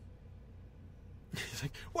 He's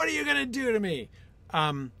like, what are you going to do to me?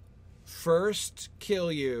 First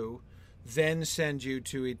kill you, then send you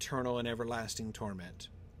to eternal and everlasting torment.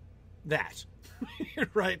 That,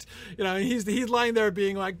 right? He's lying there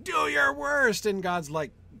being like, do your worst. And God's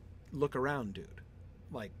like, look around, dude.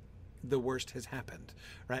 Like, the worst has happened,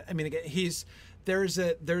 right? I mean, again, there's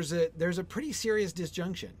a pretty serious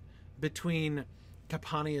disjunction between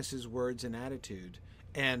Caponius's words and attitude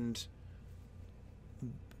and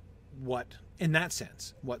what, in that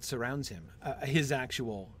sense, what surrounds him, his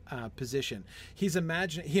actual position. He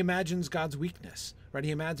imagines God's weakness, right? He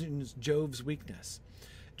imagines Job's weakness.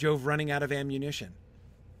 Jove running out of ammunition.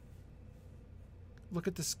 Look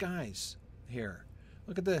at the skies here.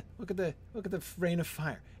 Look at the rain of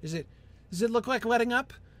fire. Does it look like letting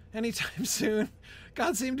up anytime soon?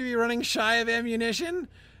 God seemed to be running shy of ammunition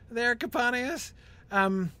there, Caponius.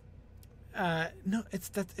 No, it's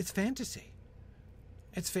fantasy.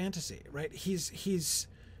 It's fantasy, right? He's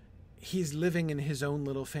living in his own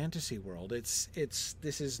little fantasy world. This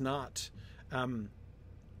is not.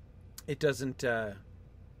 It doesn't.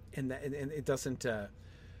 It doesn't.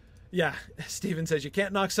 Yeah, Stephen says you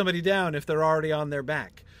can't knock somebody down if they're already on their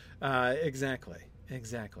back. Exactly.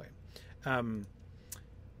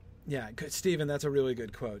 Yeah, Stephen, that's a really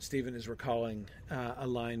good quote. Stephen is recalling a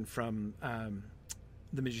line from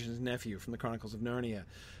The Magician's Nephew from the Chronicles of Narnia,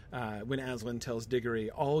 when Aslan tells Diggory,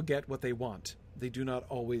 all get what they want. They do not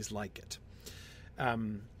always like it.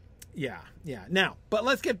 Yeah. Now, but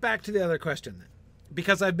let's get back to the other question then,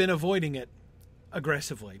 because I've been avoiding it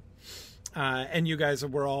aggressively. And you guys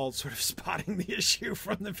were all sort of spotting the issue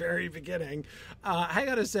from the very beginning. Hang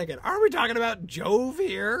on a second. Are we talking about Jove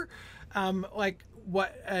here? Like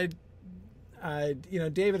what,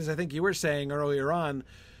 David, as I think you were saying earlier on,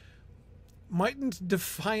 mightn't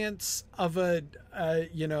defiance of a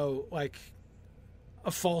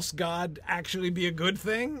false god actually be a good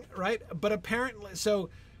thing, right? But apparently, so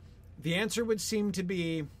the answer would seem to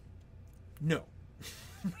be no.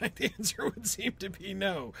 Right? The answer would seem to be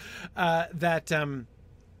no.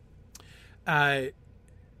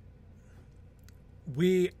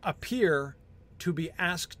 We appear to be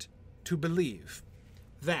asked to believe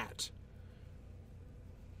that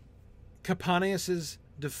Caponius's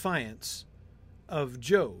defiance of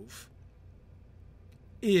Jove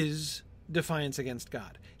is defiance against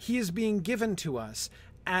God. He is being given to us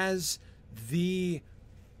as the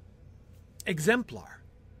exemplar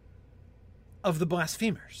of the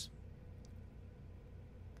blasphemers.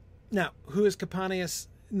 Now, who is Caponius?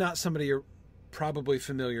 Not somebody you're probably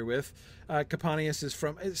familiar with. Caponius is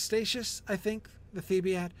from Statius, I think, the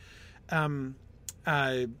Thebaid.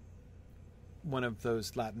 One of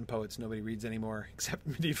those Latin poets nobody reads anymore except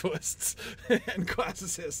medievalists and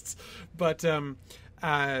classicists. But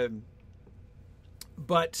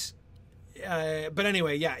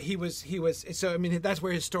anyway, yeah, he was. So I mean, that's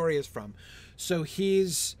where his story is from. So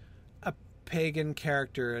he's a pagan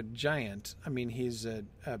character, a giant. I mean, he's a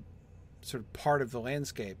sort of part of the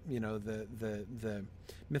landscape, the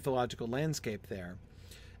mythological landscape there,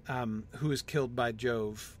 who is killed by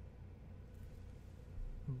Jove.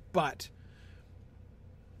 But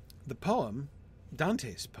the poem,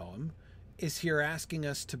 Dante's poem, is here asking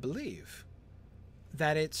us to believe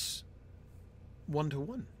that it's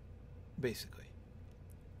 1-to-1, basically.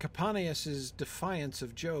 Caponius's defiance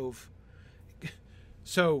of Jove.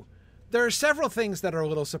 So there are several things that are a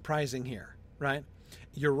little surprising here, right?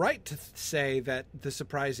 You're right to say that the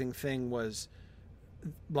surprising thing was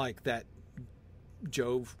like that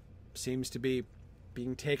Jove seems to be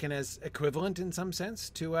being taken as equivalent in some sense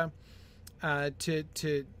to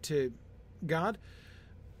God.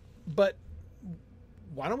 But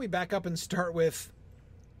why don't we back up and start with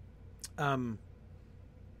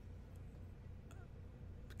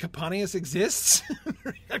Caponius exists?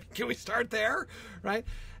 Can we start there? Right?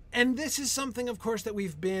 And this is something, of course, that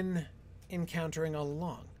we've been encountering all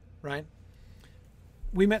along, right?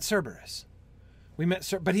 We met Cerberus.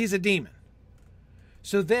 But he's a demon.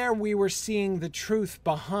 So there we were seeing the truth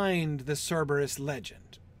behind the Cerberus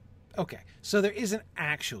legend. Okay, so there isn't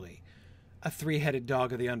actually a three-headed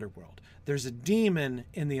dog of the underworld. There's a demon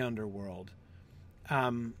in the underworld,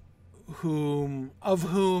 whom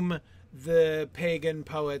the pagan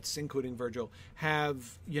poets, including Virgil,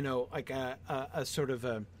 have, like a sort of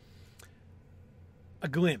a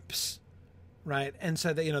glimpse, right? And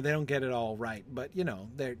so that, they don't get it all right, but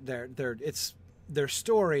their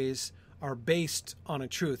stories are based on a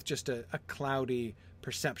truth, just a cloudy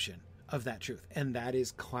perception of that truth. And that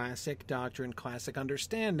is classic doctrine, classic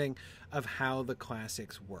understanding of how the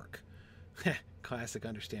classics work. Classic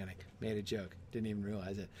understanding. Made a joke. Didn't even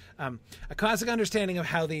realize it. A classic understanding of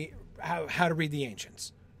how to read the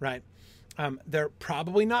ancients, right? They're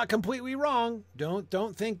probably not completely wrong. Don't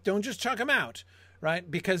just chuck them out,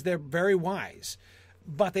 right? Because they're very wise,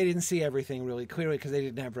 but they didn't see everything really clearly because they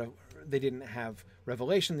didn't have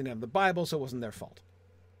revelation. They didn't have the Bible, so it wasn't their fault.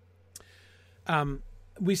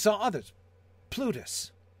 We saw others.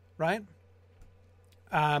 Plutus, right?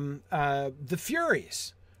 The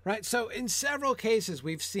Furies, right? So in several cases,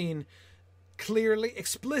 we've seen clearly,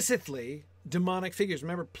 explicitly demonic figures.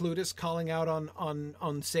 Remember Plutus calling out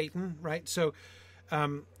on Satan, right? So,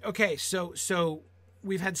 so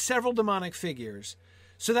we've had several demonic figures.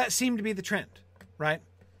 So that seemed to be the trend, right?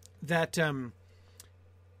 That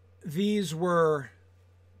these were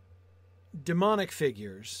demonic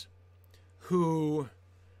figures who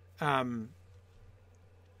are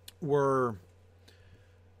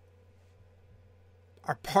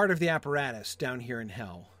part of the apparatus down here in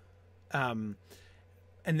hell, and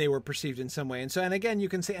they were perceived in some way. And again, you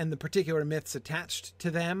can say, and the particular myths attached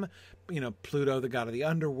to them, Pluto, the god of the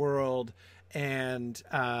underworld, and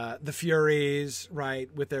the Furies,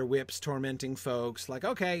 right, with their whips tormenting folks. Like,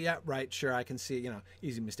 okay, yeah, right, sure, I can see,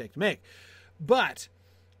 easy mistake to make, but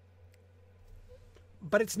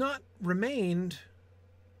it's not remained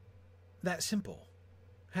that simple,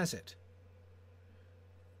 has it?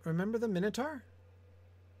 Remember the Minotaur?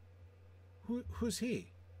 Who's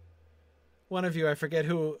he? One of you, I forget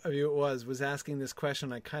who of you it was asking this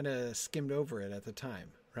question. I kind of skimmed over it at the time,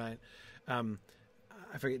 right? I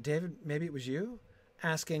forget, David, maybe it was you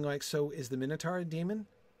asking, like, so is the Minotaur a demon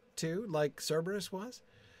too, like Cerberus was?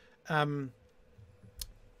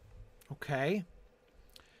 Okay.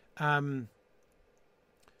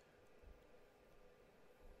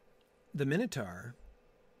 The Minotaur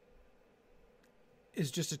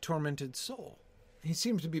is just a tormented soul. He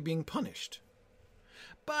seems to be being punished.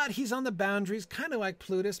 But he's on the boundaries, kind of like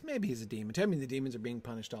Plutus. Maybe he's a demon. I mean, the demons are being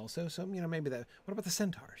punished also. So, maybe that. What about the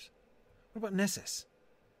centaurs? What about Nessus?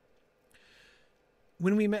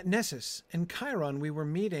 When we met Nessus and Chiron, we were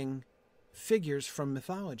meeting figures from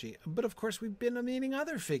mythology. But of course, we've been meeting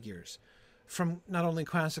other figures from not only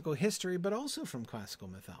classical history, but also from classical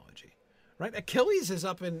mythology. Right? Achilles is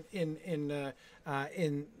up in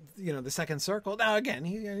the second circle. Now, again,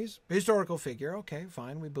 he's a historical figure. Okay,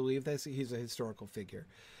 fine. We believe that he's a historical figure.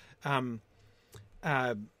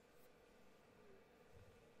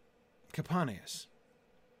 Caponius.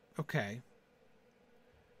 Okay.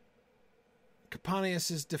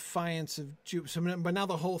 Caponius's defiance of Jews. But now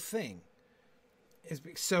the whole thing is...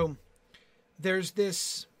 So there's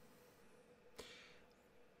this...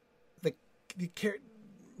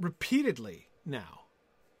 repeatedly now,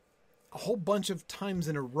 a whole bunch of times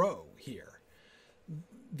in a row here,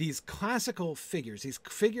 these classical figures, these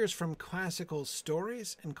figures from classical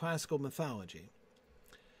stories and classical mythology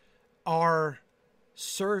are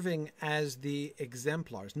serving as the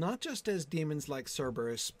exemplars, not just as demons like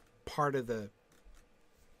Cerberus, part of the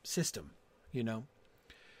system,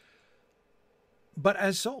 but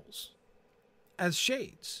as souls, as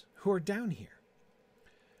shades who are down here,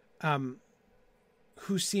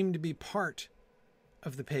 who seem to be part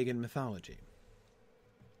of the pagan mythology.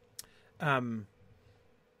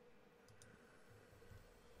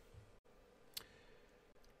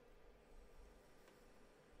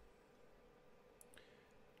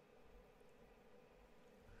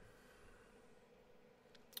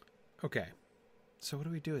 Okay, so what do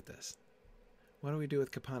we do with this? What do we do with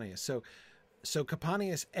Caponius? So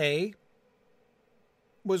Caponius, A,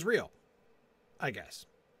 was real, I guess.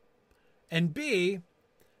 And B,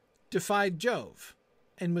 defied Jove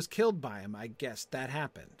and was killed by him. I guess that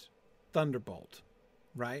happened. Thunderbolt,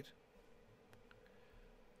 right?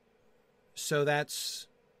 So that's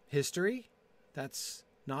history? That's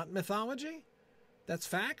not mythology? That's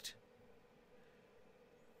fact?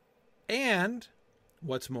 And,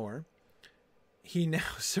 what's more, he now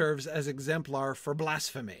serves as exemplar for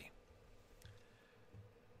blasphemy.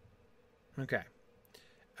 Okay.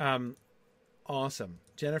 Awesome.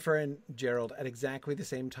 Jennifer and Gerald at exactly the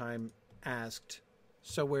same time asked,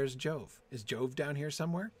 so where's Jove? Is Jove down here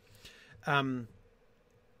somewhere? We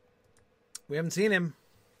haven't seen him.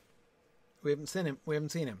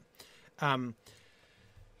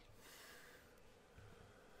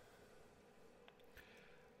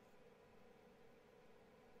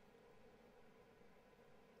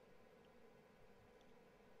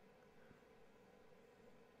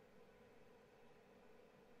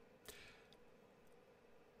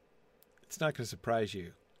 It's not going to surprise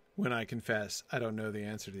you when I confess I don't know the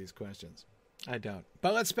answer to these questions. I don't.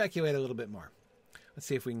 But let's speculate a little bit more. Let's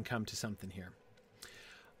see if we can come to something here.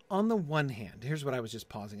 On the one hand, here's what I was just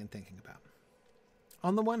pausing and thinking about.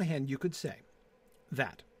 On the one hand, you could say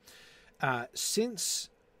that since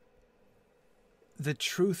the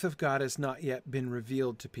truth of God has not yet been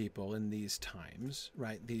revealed to people in these times,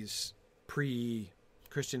 right, these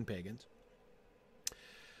pre-Christian pagans,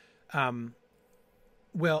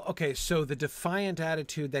 well, okay, so the defiant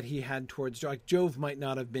attitude that he had towards Jove might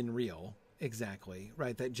not have been real, exactly,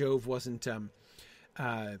 right? That Jove wasn't, he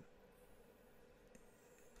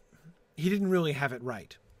didn't really have it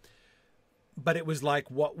right. But it was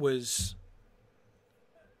like what was,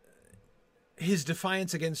 his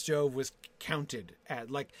defiance against Jove was counted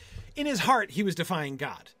at, like, in his heart, he was defying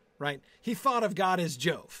God, right? He thought of God as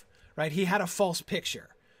Jove, right? He had a false picture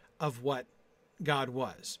of what God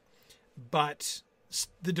was. But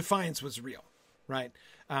the defiance was real, right?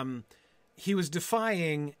 He was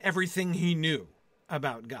defying everything he knew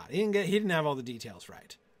about God. He didn't have all the details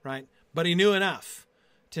right? But he knew enough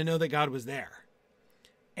to know that God was there,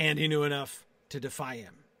 and he knew enough to defy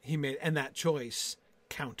him. And that choice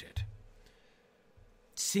counted.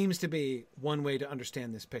 Seems to be one way to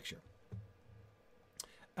understand this picture.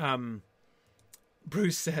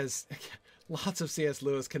 Bruce says, lots of C.S.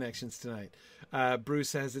 Lewis connections tonight. Bruce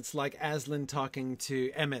says it's like Aslan talking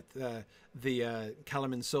to Emmett, the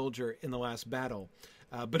Kellerman soldier in the last battle,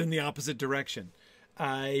 but in the opposite direction.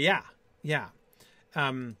 Yeah. Yes.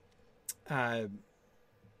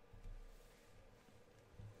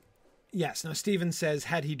 Now, Stephen says,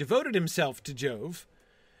 had he devoted himself to Jove,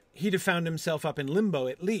 he'd have found himself up in limbo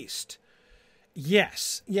at least.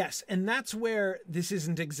 Yes. And that's where this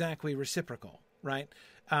isn't exactly reciprocal, right?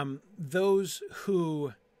 Those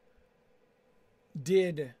who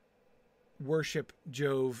did worship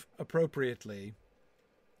Jove appropriately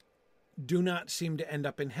do not seem to end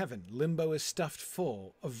up in heaven. Limbo is stuffed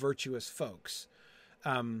full of virtuous folks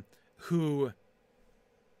who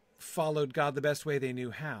followed God the best way they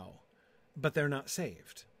knew how, but they're not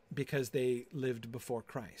saved because they lived before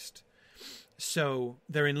Christ. So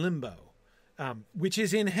they're in limbo, which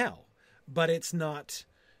is in hell, but it's not...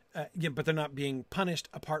 but they're not being punished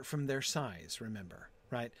apart from their size, remember,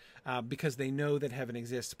 right? Because they know that heaven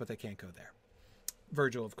exists, but they can't go there.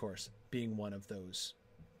 Virgil, of course, being one of those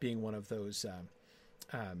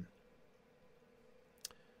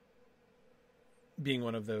being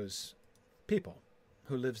one of those people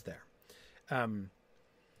who lives there.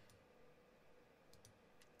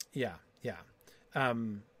 Yeah.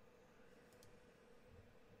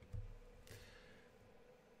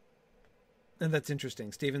 And that's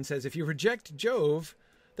interesting. Stephen says, if you reject Jove,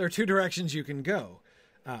 there are two directions you can go.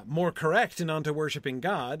 More correct and onto worshiping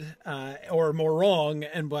God, or more wrong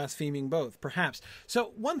and blaspheming both, perhaps.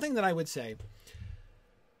 So one thing that I would say,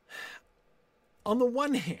 on the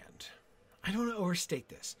one hand, I don't want to overstate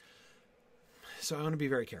this, so I want to be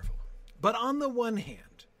very careful. But on the one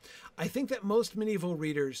hand, I think that most medieval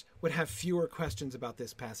readers would have fewer questions about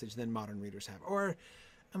this passage than modern readers have. Or,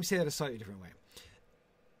 let me say that a slightly different way.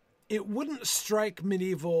 It wouldn't strike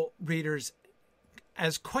medieval readers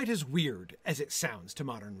as quite as weird as it sounds to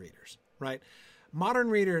modern readers, right? Modern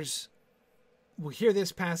readers will hear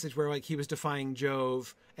this passage where, like, he was defying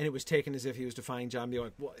Jove, and it was taken as if he was defying John. Be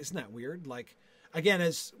like, well, isn't that weird? Like, again,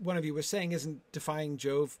 as one of you was saying, isn't defying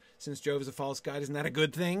Jove, since Jove is a false god, isn't that a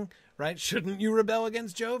good thing, right? Shouldn't you rebel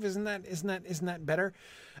against Jove? Isn't that better?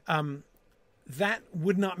 That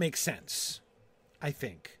would not make sense, I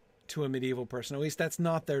think, to a medieval person. At least that's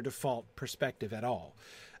not their default perspective at all.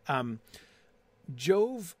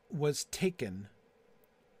 Jove was taken,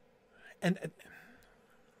 and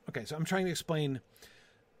okay, so I'm trying to explain.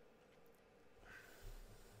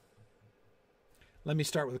 Let me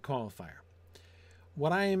start with a qualifier.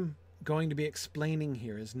 What I am going to be explaining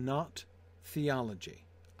here is not theology.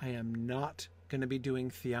 I am not going to be doing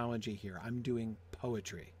theology here. I'm doing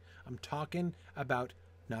poetry. I'm talking about,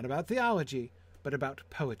 not about theology, but about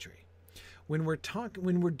poetry. When we're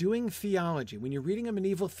doing theology, when you're reading a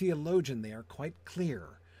medieval theologian, they are quite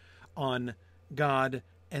clear on God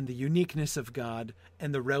and the uniqueness of God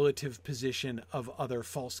and the relative position of other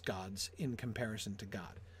false gods in comparison to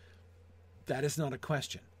God. That is not a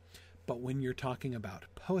question. But when you're talking about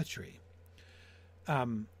poetry,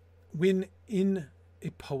 when in a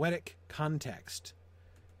poetic context,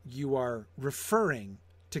 you are referring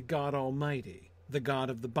to God Almighty, the God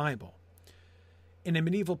of the Bible. In a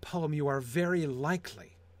medieval poem, you are very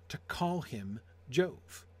likely to call him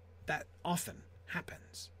Jove. That often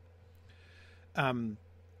happens.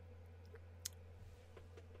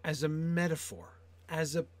 As a metaphor,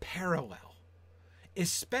 as a parallel,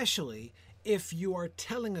 especially if you are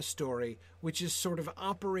telling a story which is sort of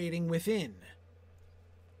operating within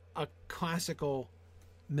a classical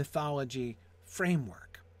mythology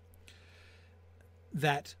framework.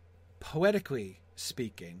 That, poetically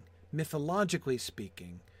speaking, mythologically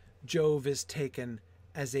speaking, Jove is taken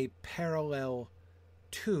as a parallel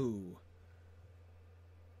to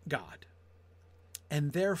God.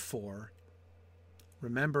 And therefore,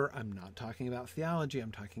 remember, I'm not talking about theology,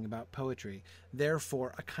 I'm talking about poetry.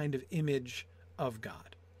 Therefore, a kind of image of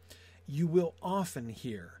God. You will often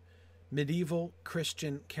hear medieval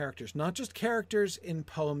Christian characters, not just characters in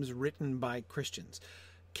poems written by Christians,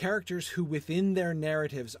 characters who within their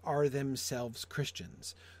narratives are themselves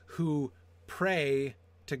Christians, who pray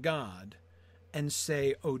to God and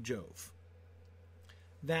say, "O Jove."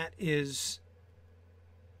 That is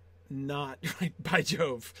not right, by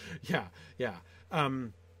Jove. Yeah. I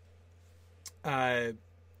mean,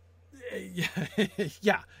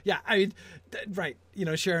 right. You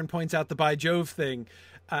know, Sharon points out the by Jove thing.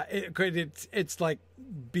 It's like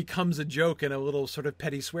becomes a joke and a little sort of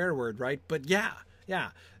petty swear word, right? But yeah.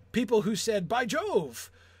 People who said by Jove,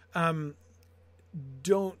 don't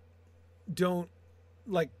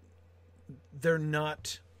like, they're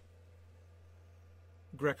not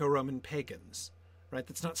Greco-Roman pagans, right?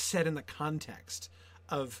 That's not said in the context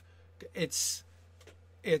of it's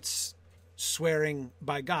swearing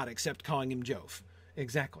by God, except calling him Jove.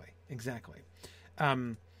 Exactly.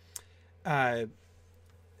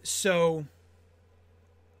 So,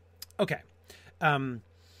 okay.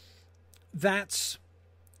 That's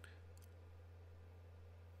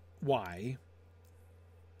why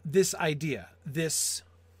this idea, this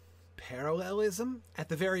parallelism, at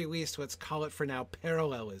the very least, let's call it for now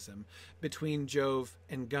parallelism between Jove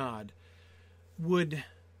and God, would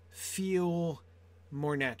feel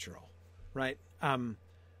more natural, right?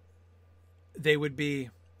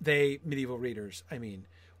 Medieval readers,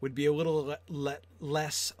 would be a little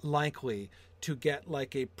less likely to get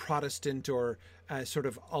like a Protestant or sort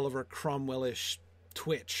of Oliver Cromwellish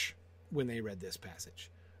twitch when they read this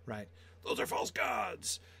passage, right? Those are false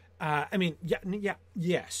gods.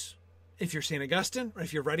 Yes. If you're St. Augustine or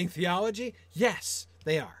if you're writing theology, yes,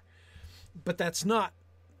 they are. But that's not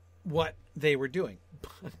what they were doing.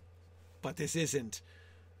 But this isn't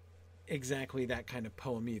exactly that kind of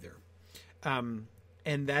poem either. And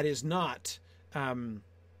that is not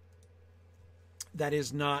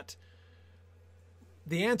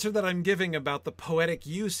the answer that I'm giving about the poetic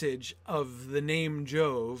usage of the name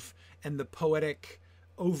Jove and the poetic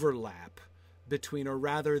overlap between, or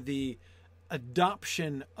rather the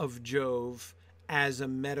adoption of Jove as a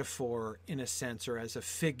metaphor in a sense, or as a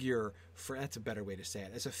figure for, that's a better way to say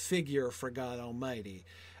it, as a figure for God Almighty,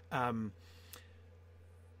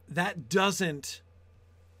 that doesn't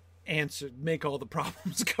make all the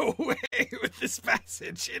problems go away with this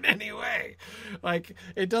passage in any way. Like,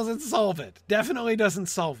 it doesn't solve it. Definitely doesn't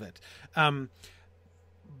solve it.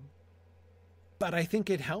 But I think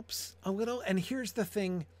it helps a little. And here's the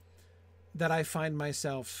thing that I find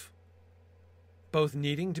myself both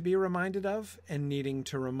needing to be reminded of and needing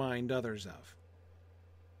to remind others of.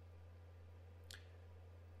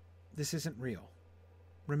 This isn't real.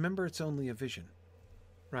 Remember, it's only a vision,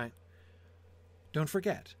 right? Don't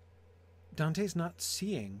forget, Dante's not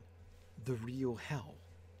seeing the real hell.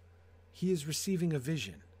 He is receiving a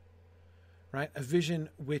vision, right? A vision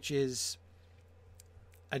which is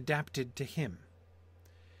adapted to him.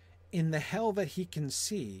 In the hell that he can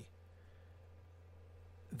see,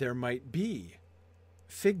 there might be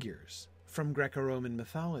figures from Greco-Roman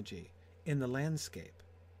mythology in the landscape.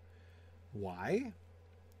 Why?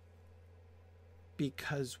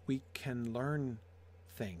 Because we can learn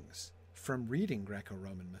things from reading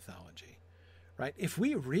Greco-Roman mythology, right? If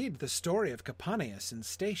we read the story of Capaneus and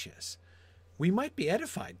Statius, we might be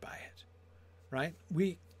edified by it, right?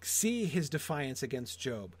 We see his defiance against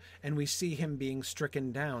Job, and we see him being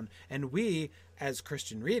stricken down, and we, as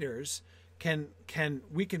Christian readers, can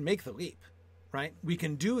make the leap, right? We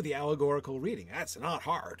can do the allegorical reading. That's not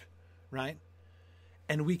hard, right?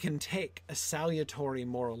 And we can take a salutary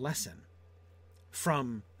moral lesson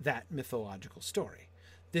from that mythological story.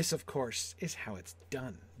 This, of course, is how it's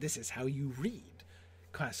done. This is how you read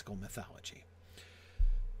classical mythology.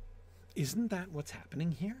 Isn't that what's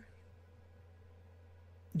happening here?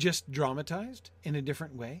 Just dramatized in a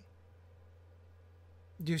different way?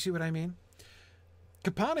 Do you see what I mean?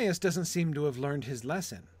 Capaneus doesn't seem to have learned his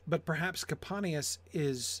lesson, but perhaps Capaneus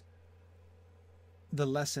is the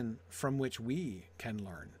lesson from which we can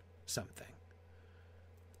learn something.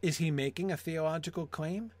 Is he making a theological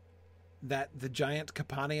claim that the giant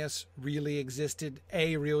Capaneus really existed,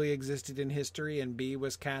 A, really existed in history, and B,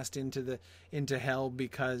 was cast into hell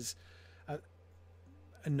because...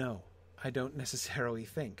 no, I don't necessarily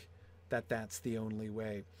think that that's the only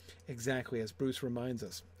way. Exactly, as Bruce reminds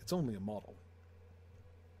us, it's only a model.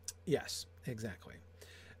 Yes, exactly.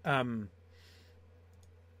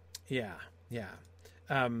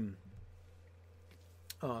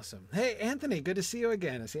 Awesome. Hey, Anthony, good to see you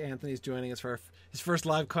again. I see Anthony's joining us for his first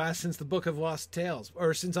live class since the Book of Lost Tales,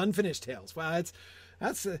 or since Unfinished Tales. Wow,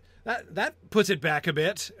 that puts it back a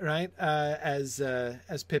bit, right? As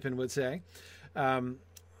Pippin would say.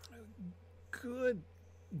 Good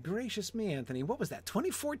gracious me, Anthony. What was that?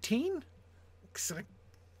 2014? Like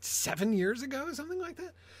 7 years ago, something like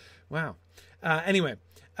that. Wow. Anyway.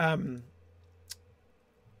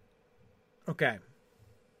 Okay.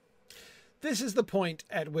 This is the point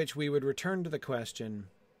at which we would return to the question,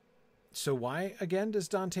 so why, again, does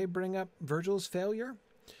Dante bring up Virgil's failure?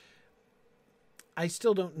 I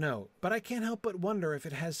still don't know, but I can't help but wonder if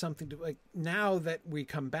it has something to, like, now that we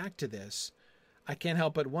come back to this, I can't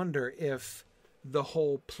help but wonder if the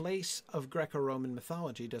whole place of Greco-Roman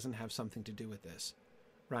mythology doesn't have something to do with this,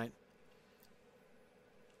 right?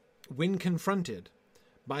 When confronted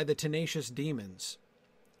by the tenacious demons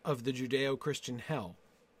of the Judeo-Christian hell,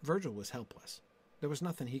 Virgil was helpless. There was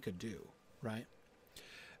nothing he could do, right?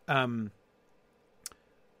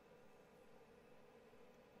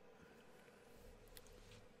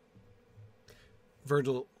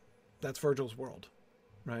 Virgil, that's Virgil's world,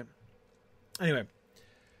 right? Anyway,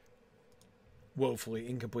 woefully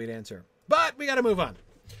incomplete answer. But we got to move on.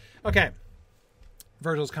 Okay.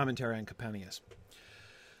 Virgil's commentary on Capaneus.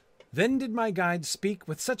 Then did my guide speak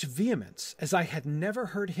with such vehemence as I had never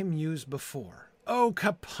heard him use before. O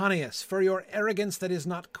Capaneus, for your arrogance that is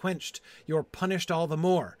not quenched, you're punished all the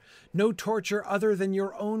more. No torture other than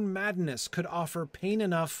your own madness could offer pain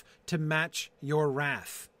enough to match your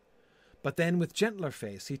wrath. But then with gentler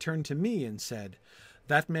face he turned to me and said,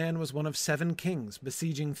 that man was one of 7 kings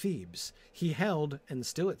besieging Thebes. He held, and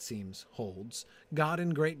still it seems holds, God in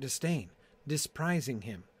great disdain, desprising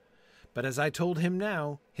him. But as I told him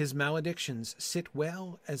now, his maledictions sit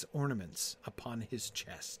well as ornaments upon his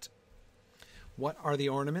chest. What are the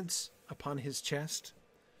ornaments upon his chest?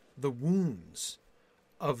 The wounds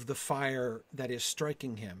of the fire that is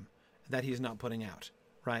striking him, that he's not putting out,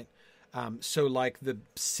 right? So like the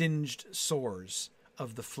singed sores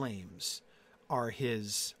of the flames are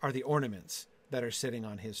the ornaments that are sitting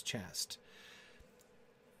on his chest.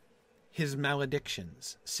 his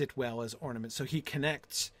maledictions sit well as ornaments. So he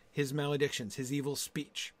connects his maledictions, his evil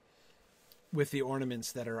speech, with the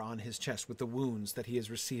ornaments that are on his chest, with the wounds that he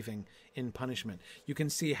is receiving in punishment. You can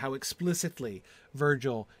see how explicitly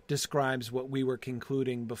Virgil describes what we were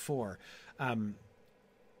concluding before.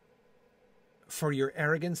 For your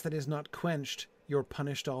arrogance that is not quenched, you're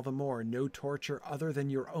punished all the more. No torture other than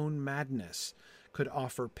your own madness could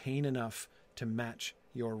offer pain enough to match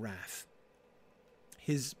your wrath.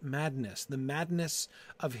 His madness, the madness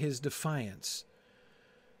of his defiance,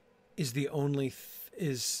 is the only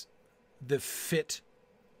is the fit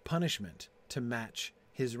punishment to match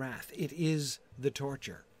his wrath. It is the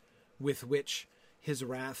torture with which his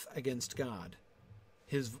wrath against God,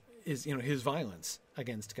 his violence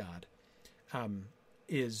against God,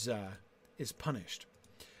 is punished.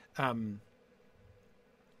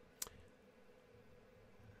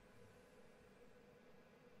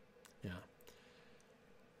 Yeah.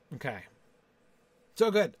 Okay.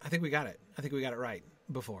 So good. I think we got it. I think we got it right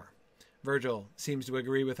before. Virgil seems to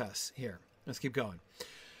agree with us here. Let's keep going.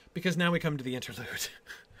 Because now we come to the interlude.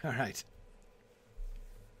 All right.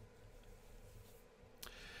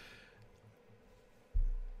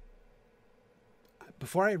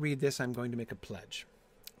 Before I read this, I'm going to make a pledge.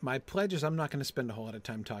 My pledge is I'm not going to spend a whole lot of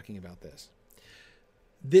time talking about this.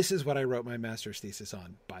 This is what I wrote my master's thesis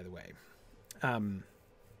on, by the way.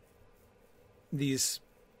 These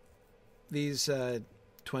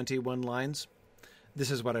 21 lines, this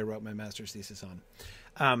is what I wrote my master's thesis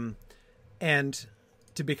on. And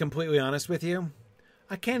to be completely honest with you,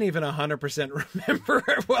 I can't even 100% remember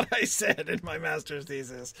what I said in my master's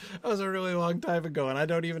thesis. That was a really long time ago, and I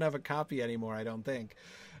don't even have a copy anymore, I don't think.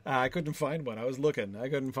 I couldn't find one. I was looking. I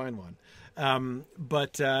couldn't find one.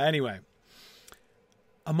 But anyway,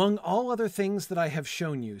 among all other things that I have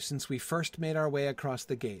shown you since we first made our way across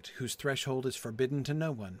the gate, whose threshold is forbidden to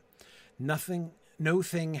no one, no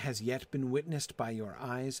thing has yet been witnessed by your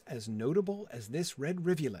eyes as notable as this red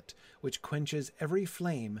rivulet, which quenches every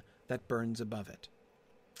flame that burns above it.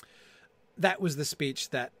 That was the speech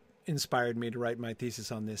that inspired me to write my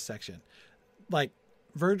thesis on this section. Like,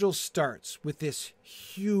 Virgil starts with this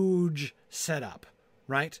huge setup,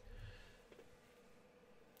 right?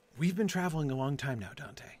 We've been traveling a long time now,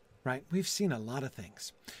 Dante, right? We've seen a lot of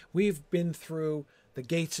things. We've been through the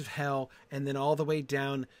gates of hell and then all the way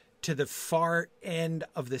down to the far end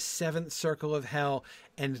of the seventh circle of hell,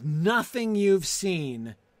 and nothing you've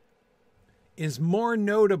seen is more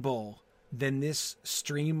notable than this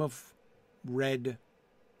stream of red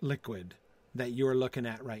liquid that you're looking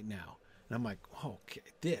at right now. And I'm like, okay,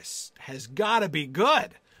 this has got to be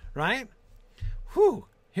good, right? Whew,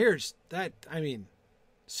 here's that,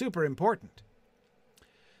 super important.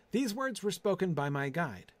 These words were spoken by my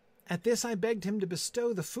guide. At this I begged him to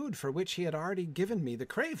bestow the food for which he had already given me the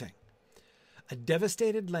craving. A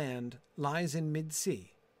devastated land lies in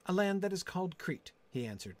mid-sea, a land that is called Crete, he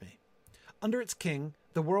answered me. Under its king,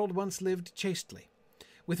 the world once lived chastely.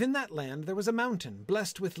 Within that land there was a mountain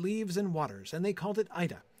blessed with leaves and waters, and they called it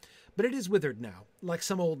Ida. But it is withered now, like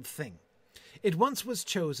some old thing. It once was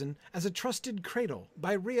chosen as a trusted cradle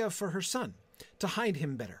by Rhea for her son, to hide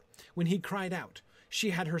him better. When he cried out,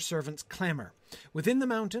 she had her servants clamor. Within the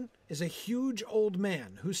mountain is a huge old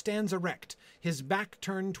man who stands erect, his back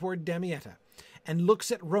turned toward Damietta, and looks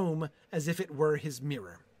at Rome as if it were his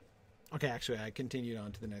mirror. Okay, actually, I continued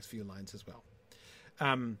on to the next few lines as well.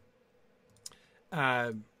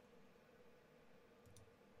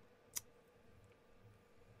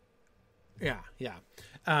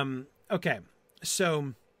 Okay,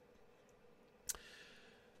 so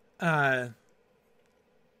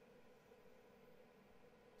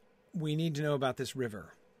we need to know about this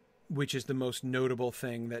river, which is the most notable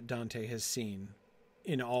thing that Dante has seen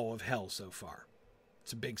in all of hell so far.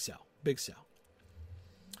 It's a big sell, big sell.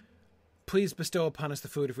 Please bestow upon us the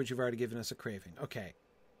food of which you've already given us a craving. Okay,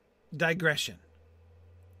 digression.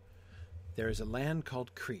 There is a land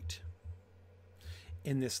called Crete.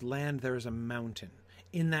 In this land, there is a mountain.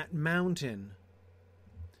 In that mountain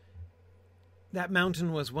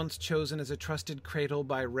was once chosen as a trusted cradle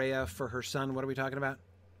by Rhea for her son. What are we talking about?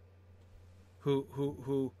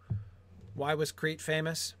 Why was Crete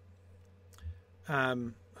famous?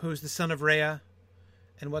 Who's the son of Rhea?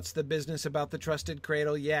 And what's the business about the trusted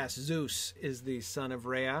cradle? Yes, Zeus is the son of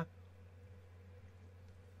Rhea.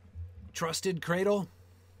 Trusted cradle?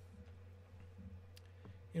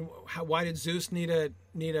 Why did Zeus need a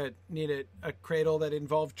cradle that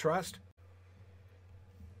involved trust?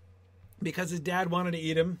 Because his dad wanted to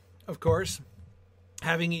eat him, of course,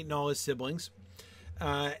 having eaten all his siblings.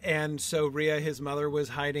 And so Rhea, his mother, was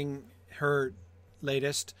hiding her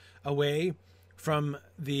latest away from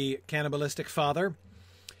the cannibalistic father.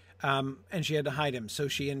 And she had to hide him. So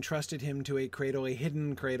she entrusted him to a cradle, a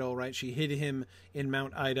hidden cradle, right? She hid him in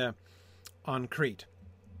Mount Ida on Crete.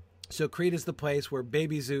 So Crete is the place where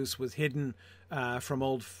baby Zeus was hidden from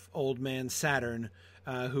old man Saturn,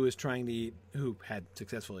 who had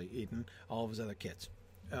successfully eaten all of his other kids.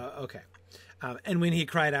 Okay. And when he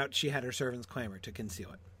cried out, she had her servants clamor to conceal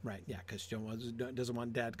it. Right, yeah, because she doesn't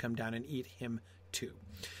want dad to come down and eat him too.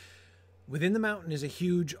 Within the mountain is a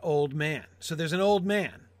huge old man. So there's an old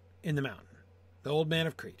man in the mountain, the old man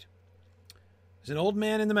of Crete. There's an old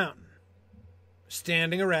man in the mountain,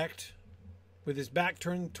 standing erect, with his back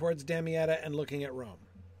turned towards Damietta and looking at Rome,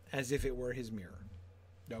 as if it were his mirror.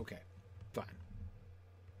 Okay, fine.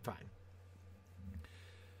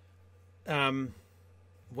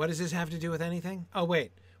 What does this have to do with anything? Oh,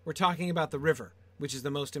 wait, we're talking about the river, which is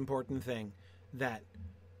the most important thing that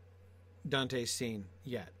Dante's seen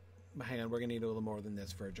yet. Hang on, we're going to need a little more than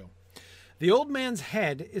this, Virgil. The old man's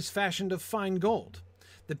head is fashioned of fine gold.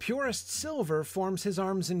 The purest silver forms his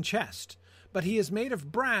arms and chest, but he is made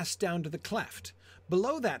of brass down to the cleft.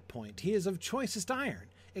 Below that point he is of choicest iron,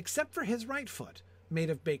 except for his right foot, made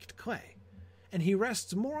of baked clay. And he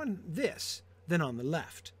rests more on this than on the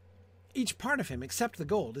left. Each part of him, except the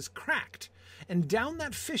gold, is cracked, and down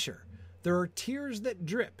that fissure there are tears that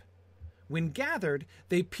drip. When gathered,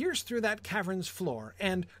 they pierce through that cavern's floor,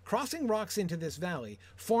 and, crossing rocks into this valley,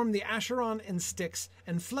 form the Acheron and Styx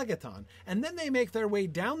and Phlegethon, and then they make their way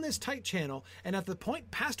down this tight channel, and at the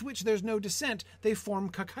point past which there's no descent, they form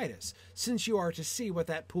Cocytus. Since you are to see what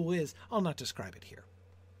that pool is, I'll not describe it here.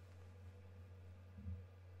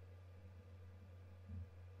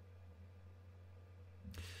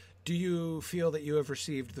 Do you feel that you have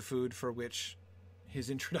received the food for which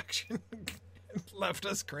his introduction left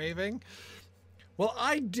us craving? Well,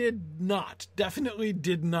 I did not, definitely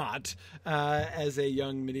did not, as a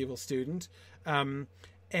young medieval student. The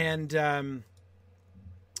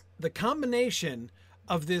combination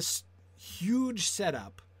of this huge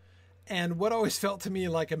setup and what always felt to me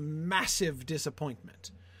like a massive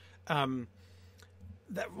disappointment, that,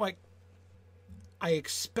 like, I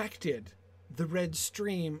expected the Red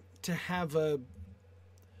Stream to have a,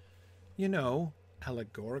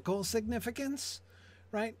 allegorical significance,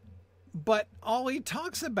 right? But all he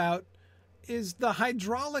talks about is the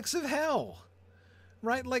hydraulics of hell,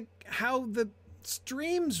 right? Like how the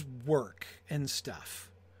streams work and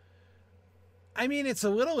stuff. I mean, it's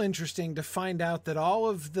a little interesting to find out that all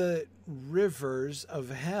of the rivers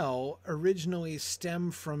of hell originally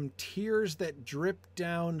stem from tears that drip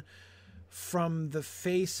down from the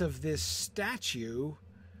face of this statue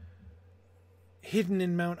hidden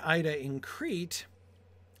in Mount Ida in Crete.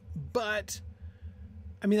 But,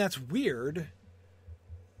 I mean, that's weird,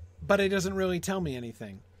 but it doesn't really tell me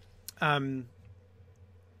anything. And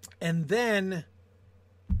then,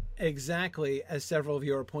 exactly as several of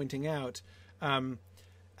you are pointing out,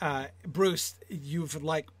 Bruce, you've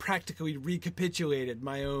like practically recapitulated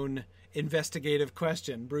my own investigative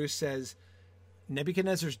question. Bruce says,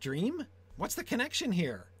 Nebuchadnezzar's dream? What's the connection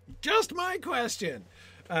here? Just my question.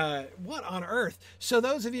 What on earth? So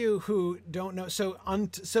those of you who don't know,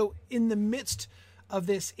 so in the midst of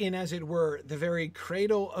this, in as it were, the very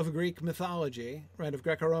cradle of Greek mythology, right, of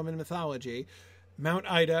Greco-Roman mythology, Mount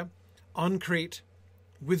Ida on Crete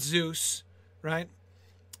with Zeus, right?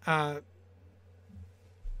 The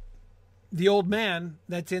old man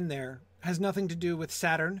that's in there has nothing to do with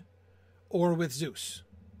Saturn or with Zeus,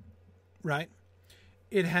 right?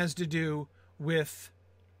 It has to do with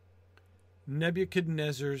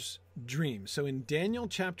Nebuchadnezzar's dream. So in Daniel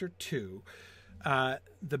chapter 2,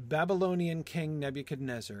 the Babylonian king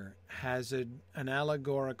Nebuchadnezzar has an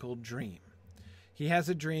allegorical dream. He has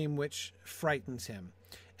a dream which frightens him.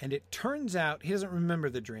 And it turns out, he doesn't remember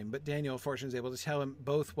the dream, but Daniel, fortunately, is able to tell him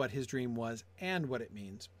both what his dream was and what it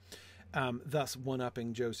means, thus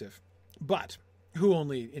one-upping Joseph, but who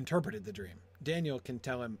only interpreted the dream. Daniel can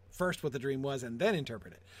tell him first what the dream was and then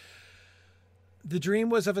interpret it. The dream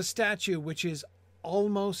was of a statue which is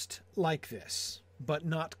almost like this, but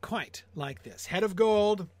not quite like this. Head of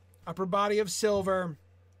gold, upper body of silver,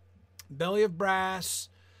 belly of brass,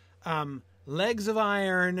 legs of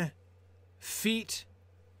iron, feet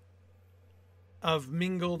of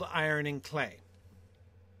mingled iron and clay.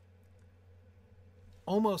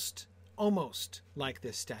 Almost like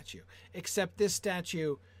this statue, except this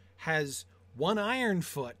statue has one iron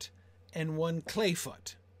foot and one clay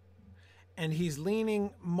foot. And he's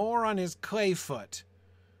leaning more on his clay foot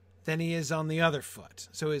than he is on the other foot.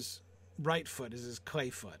 So his right foot is his clay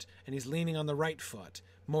foot, and he's leaning on the right foot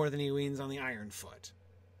more than he leans on the iron foot.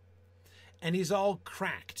 And he's all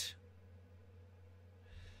cracked.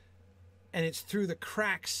 and it's through the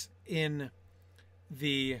cracks in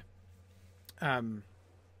the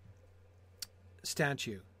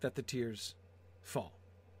statue that the tears fall.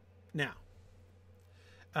 Now,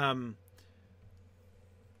 how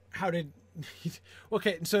did...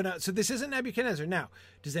 Okay, so this isn't Nebuchadnezzar. Now,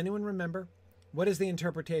 does anyone remember what is the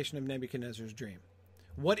interpretation of Nebuchadnezzar's dream?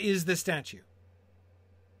 What is the statue?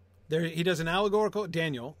 He does an allegorical...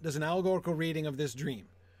 Daniel does an allegorical reading of this dream,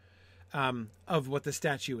 of what the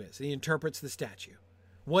statue is. He interprets the statue.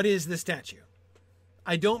 What is the statue?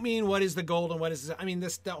 I don't mean what is the gold and what is... I mean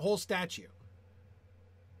the whole statue.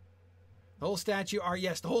 The whole statue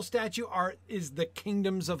is the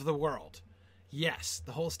kingdoms of the world. Yes,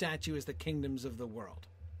 the whole statue is the kingdoms of the world.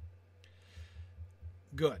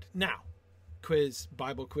 Good. Now,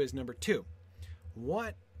 Bible quiz number 2.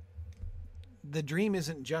 The dream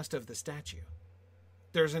isn't just of the statue.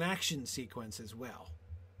 There's an action sequence as well.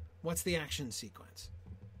 What's the action sequence?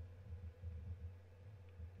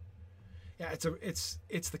 Yeah,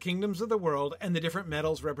 it's the kingdoms of the world, and the different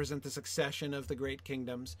metals represent the succession of the great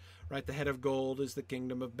kingdoms, right? The head of gold is the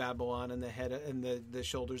kingdom of Babylon, and the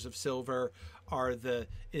shoulders of silver are the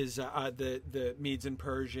Medes and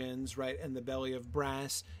Persians, right? And the belly of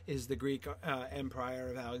brass is the Greek empire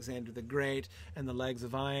of Alexander the Great, and the legs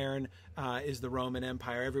of iron is the Roman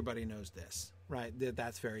Empire. Everybody knows this, right?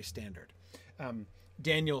 That's very standard.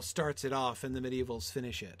 Daniel starts it off, and the medievals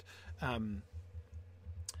finish it.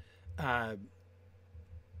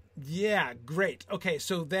 Yeah, great. Okay,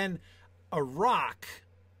 so then a rock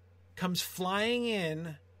comes flying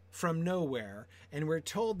in from nowhere, and we're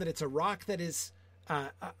told that it's a rock that is a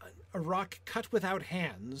rock cut without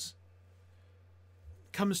hands,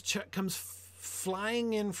 comes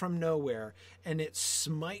flying in from nowhere, and it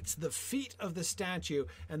smites the feet of the statue,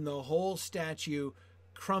 and the whole statue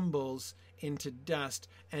crumbles into dust,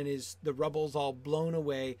 and the rubble's all blown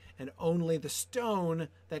away, and only the stone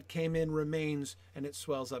that came in remains, and it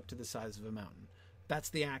swells up to the size of a mountain. That's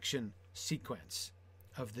the action sequence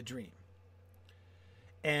of the dream.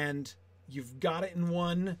 And you've got it in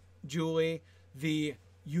one, Julie. The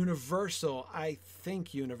universal,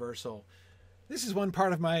 this is one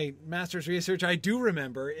part of my master's research I do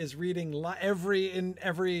remember, is reading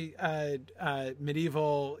every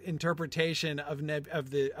medieval interpretation of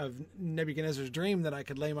Nebuchadnezzar's dream that I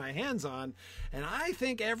could lay my hands on, and I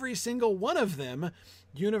think every single one of them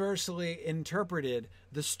universally interpreted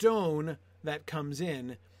the stone that comes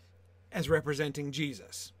in as representing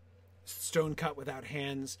Jesus. Stone cut without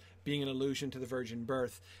hands being an allusion to the virgin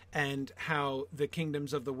birth, and how the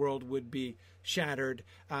kingdoms of the world would be shattered,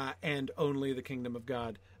 and only the kingdom of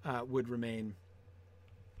God would remain.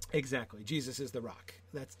 Exactly. Jesus is the rock.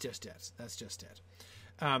 That's just it.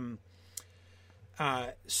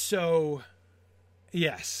 So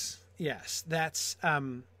yes, that's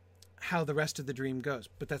how the rest of the dream goes.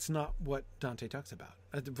 But that's not what Dante talks about.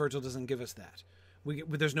 Virgil doesn't give us that.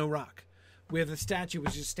 There's no rock. We have the statue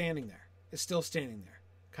which is standing there. It's still standing there,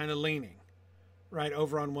 kind of leaning, right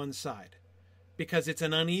over on one side. Because it's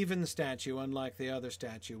an uneven statue, unlike the other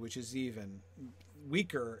statue, which is even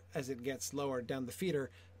weaker as it gets lower down. The feet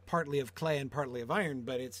are partly of clay and partly of iron,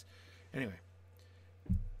 but it's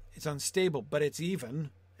unstable, but it's even.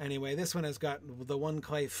 Anyway, this one has got the one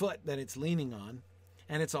clay foot that it's leaning on,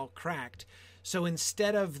 and it's all cracked. So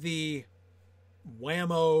instead of the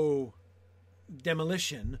whammo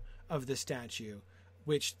demolition of the statue,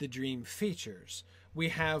 which the dream features, we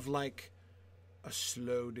have like a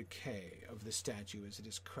slow decay of the statue as it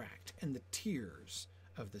is cracked, and the tears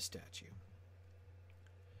of the statue.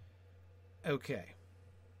 Okay.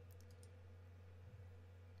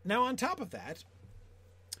 Now on top of that,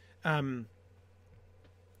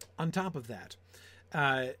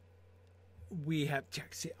 we have,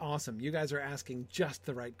 see, awesome. You guys are asking just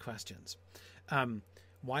the right questions.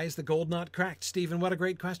 Why is the gold not cracked? Stephen, what a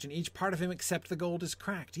great question. Each part of him except the gold is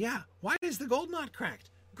cracked. Yeah. Why is the gold not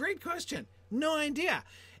cracked? Great question. No idea.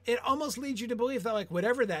 It almost leads you to believe that, like,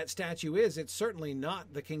 whatever that statue is, it's certainly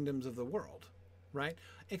not the kingdoms of the world, right?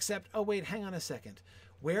 Except, oh wait, hang on a second.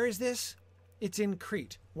 Where is this? It's in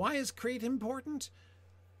Crete. Why is Crete important?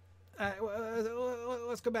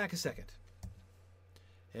 Let's go back a second.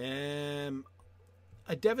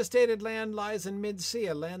 A devastated land lies in mid-sea,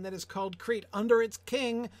 a land that is called Crete. Under its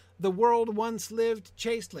king, the world once lived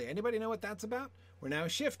chastely. Anybody know what that's about? We're now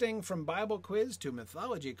shifting from Bible quiz to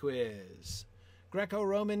mythology quiz.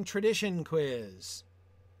 Greco-Roman tradition quiz.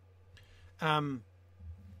 Under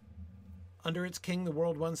its king, the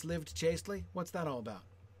world once lived chastely. What's that all about?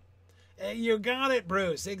 You got it,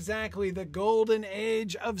 Bruce. Exactly. The golden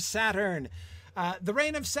age of Saturn. The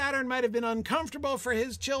reign of Saturn might have been uncomfortable for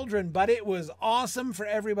his children, but it was awesome for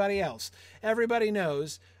everybody else. Everybody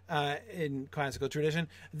knows, in classical tradition,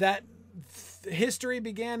 that history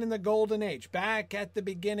began in the Golden Age. Back at the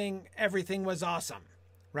beginning, everything was awesome,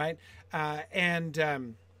 right?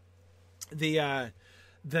 The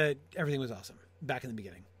everything was awesome back in the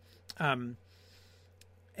beginning.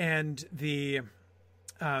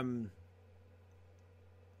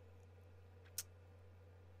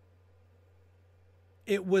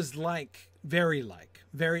 It was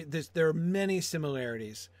there are many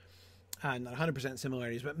similarities, not 100%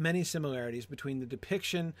 similarities, but many similarities between the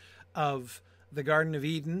depiction of the Garden of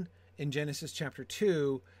Eden in Genesis chapter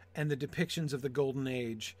 2 and the depictions of the Golden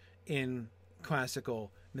Age in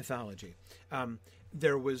classical mythology.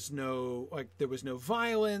 There was no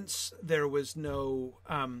violence. There was no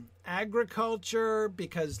agriculture,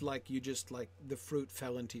 because the fruit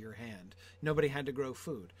fell into your hand. Nobody had to grow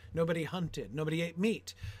food. Nobody hunted. Nobody ate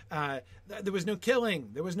meat. There was no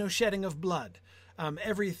killing. There was no shedding of blood.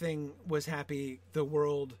 Everything was happy. The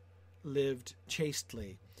world lived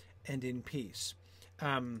chastely and in peace.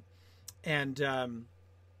 And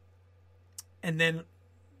then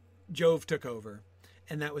Jove took over.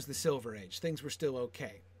 And that was the Silver Age. Things were still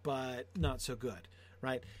okay, but not so good,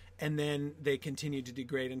 right? And then they continued to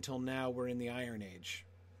degrade until now we're in the Iron Age.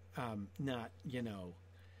 Not,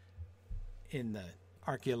 in the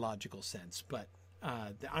archaeological sense, but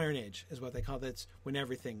the Iron Age is what they call it. It's when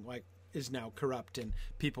everything is now corrupt and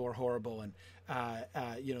people are horrible, and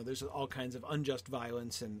there's all kinds of unjust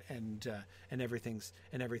violence and everything's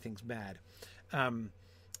bad.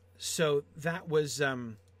 So that was.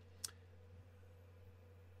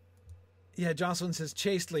 Yeah, Jocelyn says,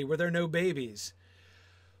 chastely, were there no babies?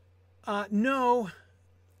 No.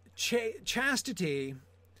 Chastity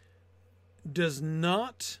does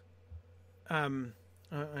not, I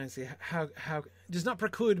see, how does not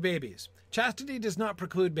preclude babies. Chastity does not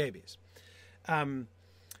preclude babies.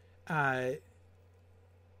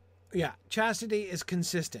 Chastity is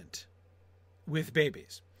consistent with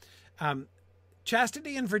babies.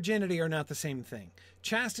 Chastity and virginity are not the same thing.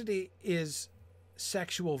 Chastity is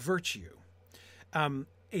sexual virtue.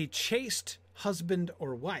 A chaste husband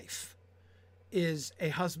or wife is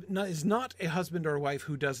not a husband or wife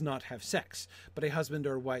who does not have sex, but a husband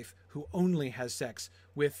or wife who only has sex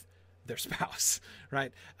with their spouse,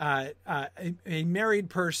 right? A married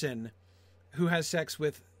person who has sex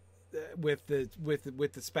with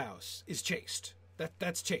the spouse is chaste.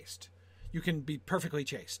 That's chaste. You can be perfectly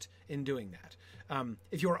chaste in doing that.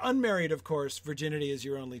 If you're unmarried, of course, virginity is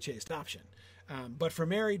your only chaste option. But for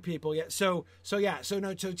married people, So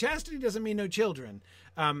chastity doesn't mean no children.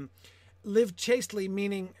 Live chastely,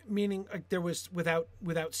 meaning like there was without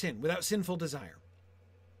sin, without sinful desire.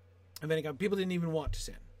 And then people didn't even want to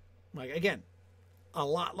sin. Like, again, a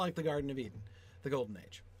lot like the Garden of Eden, the Golden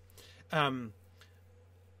Age.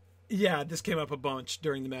 This came up a bunch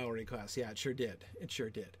during the Mallory class. Yeah, it sure did.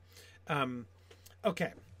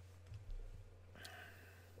 Okay.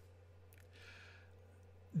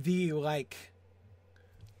 The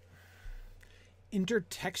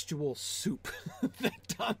intertextual soup that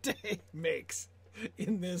Dante makes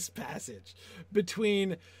in this passage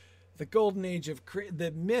between the Golden Age of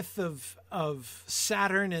the myth of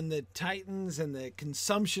Saturn and the Titans and the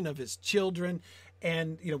consumption of his children,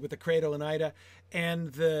 and with the cradle and Ida,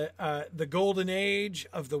 and the Golden Age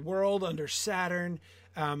of the world under Saturn,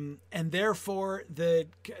 and therefore the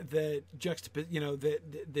juxtaposition,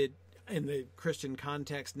 in the Christian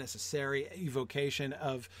context, necessary evocation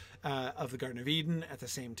of the Garden of Eden at the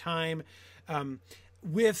same time,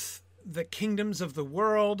 with the kingdoms of the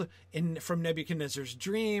world from Nebuchadnezzar's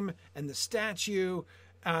dream and the statue,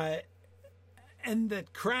 and the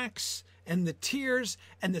cracks and the tears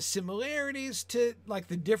and the similarities to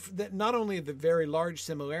not only the very large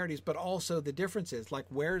similarities but also the differences. Like,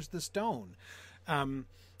 where's the stone?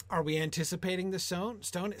 Are we anticipating the stone?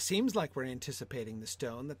 It seems like we're anticipating the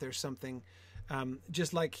stone, that there's something,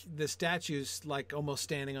 just like the statue's almost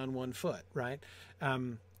standing on one foot, right?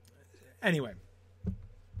 Anyway,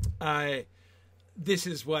 this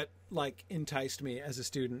is what enticed me as a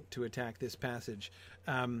student to attack this passage.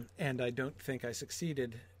 And I don't think I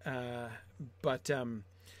succeeded.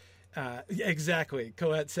 Exactly.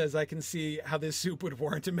 Colette says, I can see how this soup would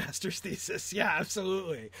warrant a master's thesis. Yeah,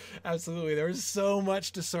 absolutely. Absolutely. There was so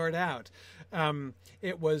much to sort out.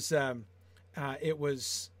 It was a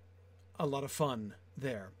lot of fun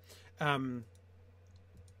there. Awesome.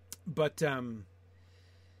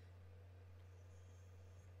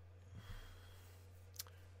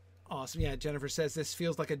 Yeah. Jennifer says this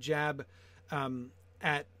feels like a jab,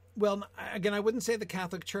 at well, again, I wouldn't say the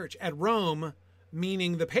Catholic Church. At Rome,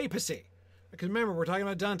 meaning the papacy. Because remember, we're talking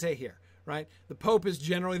about Dante here, right? The Pope is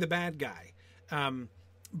generally the bad guy.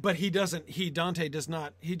 But Dante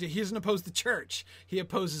doesn't oppose the church. He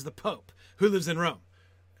opposes the Pope, who lives in Rome.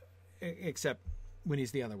 Except when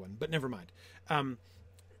he's the other one, but never mind.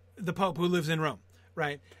 The Pope who lives in Rome,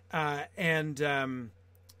 right?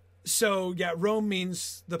 So Rome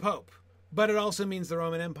means the Pope, but it also means the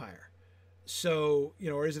Roman Empire. So,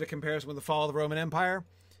 or is it a comparison with the fall of the Roman Empire?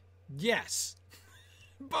 Yes.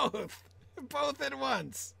 Both at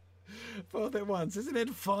once. Both at once. Isn't it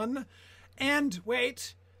fun? And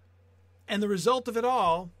wait, and the result of it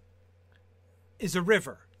all is a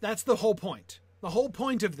river. That's the whole point. The whole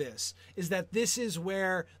point of this is that this is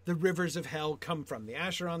where the rivers of hell come from. The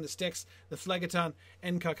Acheron, the Styx, the Phlegeton,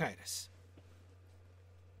 and Cocytus.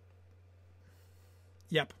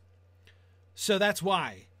 Yep. So that's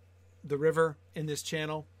why the river in this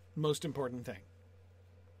channel, most important thing.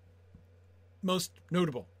 Most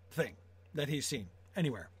notable thing that he's seen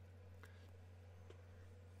anywhere.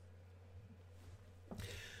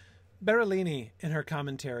 Berolini, in her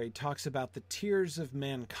commentary, talks about the tears of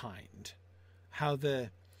mankind. How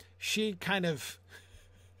she kind of,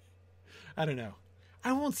 I don't know,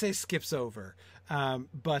 I won't say skips over,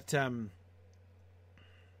 but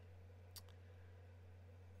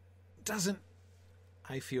doesn't,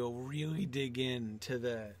 I feel, really dig into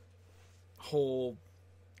the whole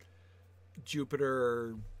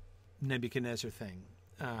Jupiter Nebuchadnezzar thing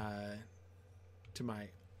to my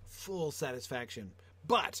full satisfaction.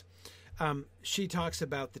 But she talks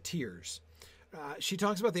about the tears. She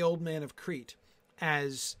talks about the old man of Crete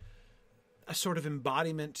as a sort of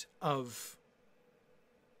embodiment of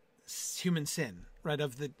human sin, right?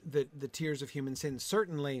 Of the tears of human sin.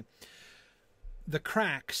 Certainly, the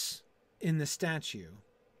cracks in the statue,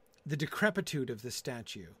 the decrepitude of the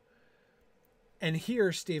statue. And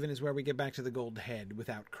here, Stephen, is where we get back to the gold head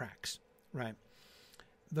without cracks, right?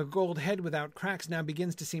 The gold head without cracks now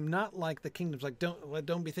begins to seem not like the kingdoms, like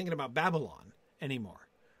don't be thinking about Babylon anymore,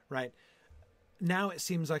 right? Now it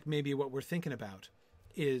seems like maybe what we're thinking about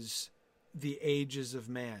is the ages of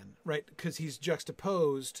man, right? Because he's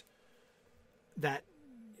juxtaposed that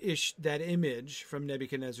image from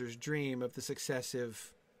Nebuchadnezzar's dream of the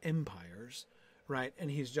successive empires, right? And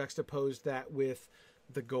he's juxtaposed that with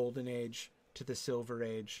the golden age to the silver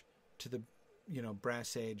age to the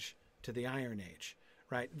brass age to the iron age,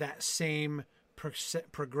 right? That same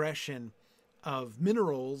progression of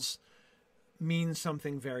minerals means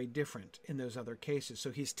something very different in those other cases.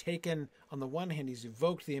 So he's taken, on the one hand, he's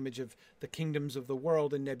evoked the image of the kingdoms of the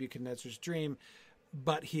world in Nebuchadnezzar's dream,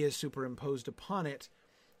 but he has superimposed upon it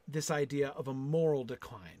this idea of a moral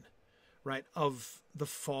decline, right? Of the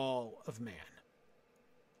fall of man.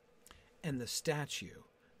 And the statue,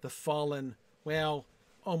 the fallen, well,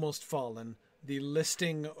 almost fallen, the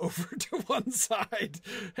listing over to one side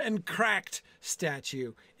and cracked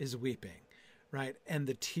statue is weeping, right? And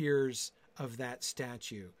the tears of that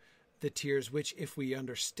statue, the tears which, if we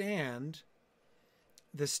understand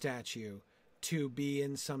the statue to be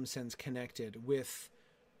in some sense connected with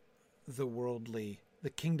the worldly, the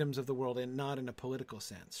kingdoms of the world, and not in a political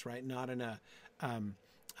sense, right? Not in a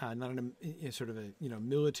sort of a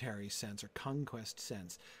military sense or conquest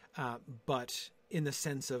sense, but in the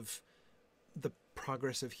sense of the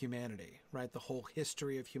progress of humanity, right? The whole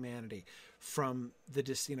history of humanity from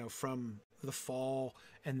from the fall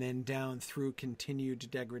and then down through continued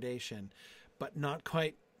degradation, but not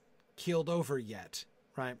quite keeled over yet,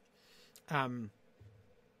 right? And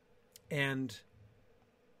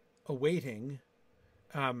awaiting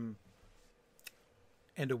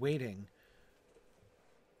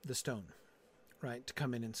the stone, right, to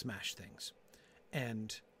come in and smash things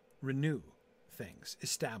and renew things,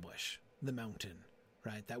 establish the mountain,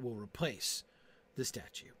 right, that will replace the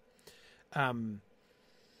statue.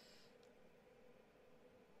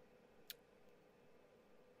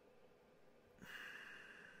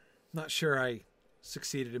 Not sure I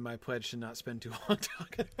succeeded in my pledge to not spend too long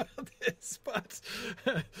talking about this, but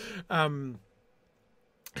I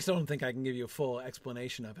still don't think I can give you a full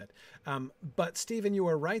explanation of it. But Stephen, you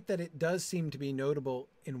are right that it does seem to be notable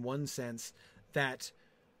in one sense that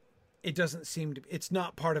it doesn't seem to, it's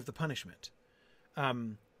not part of the punishment.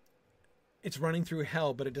 It's running through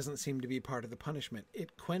hell, but it doesn't seem to be part of the punishment.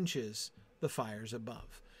 It quenches the fires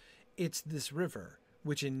above. It's this river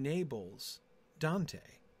which enables Dante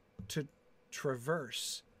to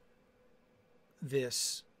traverse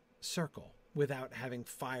this circle without having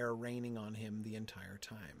fire raining on him the entire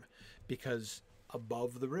time, because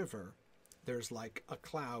above the river there's like a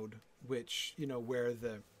cloud which, where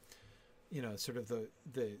sort of the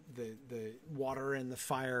water and the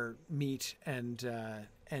fire meet, and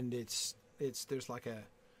there's like a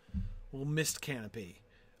little mist canopy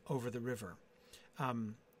over the river.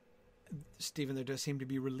 Stephen, there does seem to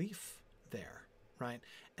be relief there, right?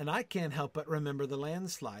 And I can't help but remember the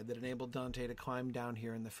landslide that enabled Dante to climb down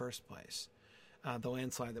here in the first place. The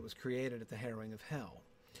landslide that was created at the Harrowing of Hell.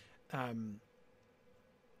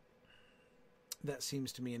 That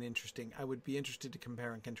seems to me I would be interested to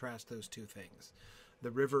compare and contrast those two things.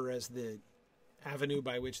 The river as the avenue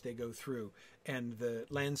by which they go through, and the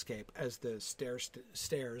landscape as the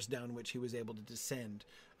stairs down which he was able to descend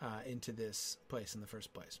into this place in the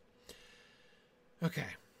first place. Okay.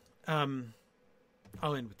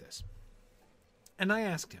 I'll end with this. And I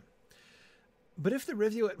asked him, but if the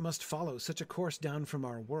rivulet must follow such a course down from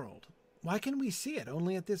our world, why can we see it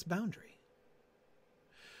only at this boundary?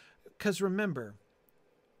 Because remember,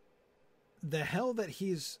 the hell that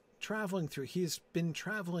he's traveling through, he's been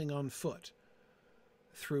traveling on foot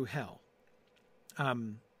through hell.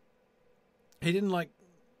 He didn't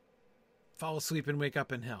fall asleep and wake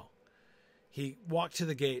up in hell. He walked to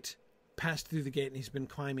the gate, passed through the gate, and he's been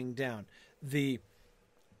climbing down. The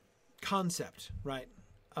concept, right,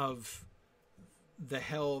 of the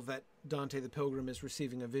hell that Dante the Pilgrim is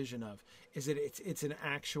receiving a vision of is that it's an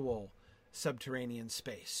actual subterranean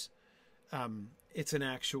space. It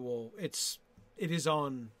is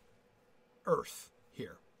on Earth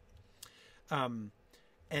here.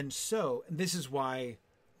 And so this is why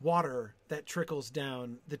water that trickles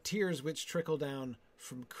down, the tears which trickle down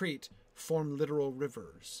from Crete form literal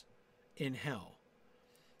rivers in hell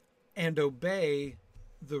and obey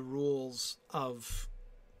the rules of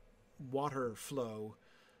water flow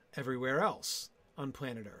everywhere else on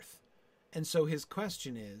planet Earth. And so his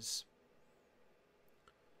question is,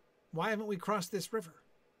 why haven't we crossed this river?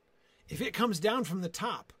 If it comes down from the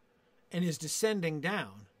top and is descending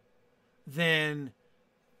down, then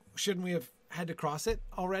shouldn't we have had to cross it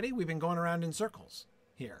already? We've been going around in circles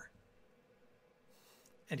here.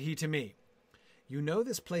 And he to me, you know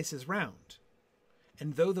this place is round,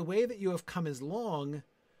 and though the way that you have come is long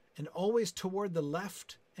and always toward the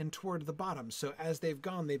left and toward the bottom, so as they've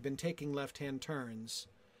gone, they've been taking left-hand turns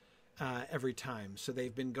every time. So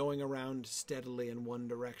they've been going around steadily in one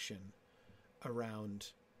direction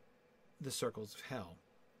around the circles of hell.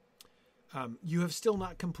 You have still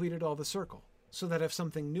not completed all the circle, so that if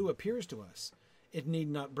something new appears to us, it need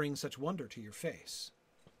not bring such wonder to your face.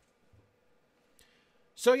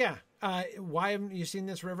 So yeah, why haven't you seen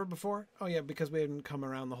this river before? Oh yeah, because we haven't come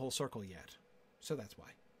around the whole circle yet. So that's why.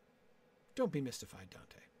 Don't be mystified,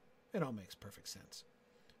 Dante. It all makes perfect sense.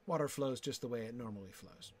 Water flows just the way it normally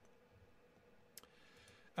flows.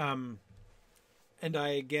 And I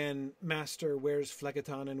again, Master, where's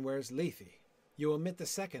Phlegethon and where's Lethe? You omit the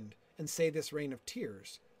second and say this rain of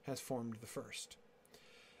tears has formed the first.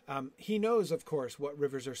 He knows, of course, what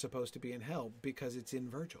rivers are supposed to be in hell because it's in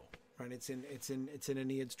Virgil, right? It's in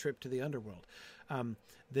Aeneid's trip to the underworld.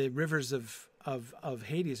 The rivers of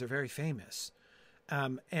Hades are very famous,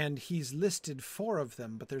 and he's listed 4 of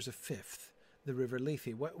them, but there's a 5th, the River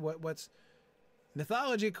Lethe. What's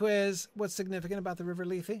mythology quiz? What's significant about the River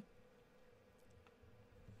Lethe?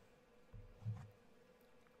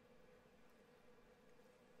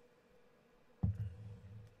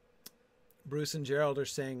 Bruce and Gerald are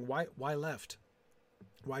saying, why left?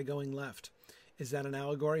 Why going left? Is that an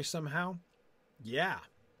allegory somehow? Yeah.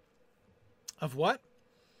 Of what?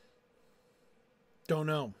 Don't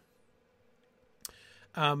know.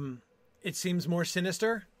 It seems more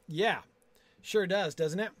sinister? Yeah. Sure does,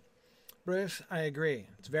 doesn't it? Bruce, I agree.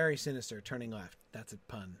 It's very sinister, turning left. That's a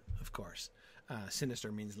pun, of course.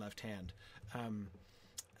 Sinister means left hand.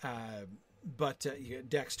 But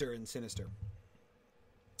Dexter and sinister.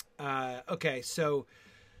 Okay, so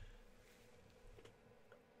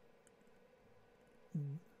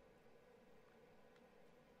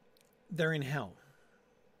they're in hell.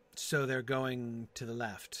 So they're going to the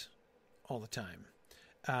left all the time.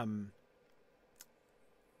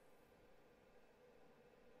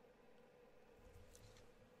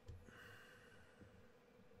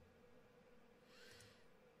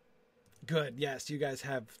 Good. Yes, you guys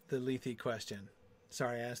have the Lethe question.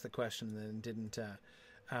 Sorry, I asked the question and didn't...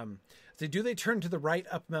 So do they turn to the right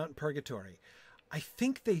up Mount Purgatory? I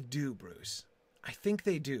think they do, Bruce. I think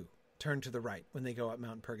they do turn to the right when they go up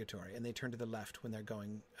Mount Purgatory, and they turn to the left when they're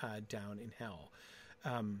going down in hell.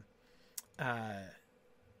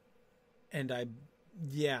 And I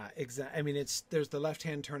Yeah, exactly. I mean, there's the left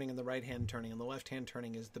hand turning and the right hand turning, and the left hand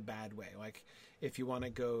turning is the bad way. Like, if you want to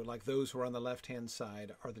go, like, those who are on the left hand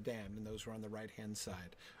side are the damned, and those who are on the right hand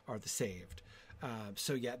side are the saved.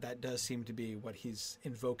 So yeah, that does seem to be what he's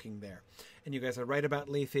invoking there. And you guys are right about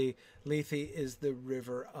Lethe. Lethe is the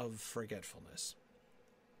river of forgetfulness.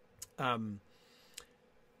 And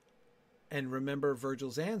remember,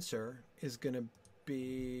 Virgil's answer is going to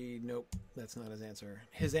be, nope, that's not his answer.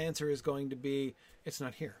 His answer is going to be, it's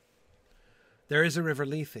not here. There is a river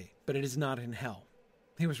Lethe, but it is not in hell.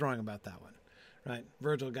 He was wrong about that one, right?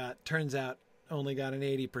 Virgil turns out, only got an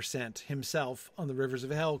 80% himself on the rivers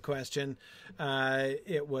of hell question.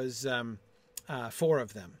 It was 4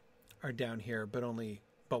 of them are down here,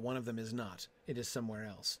 but one of them is not. It is somewhere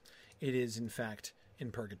else. It is, in fact,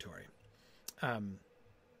 in purgatory.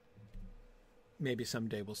 Maybe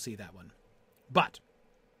someday we'll see that one. But,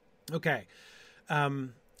 okay.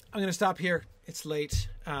 I'm going to stop here. It's late.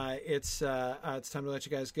 It's time to let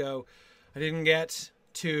you guys go. I didn't get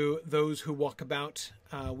to those who walk about.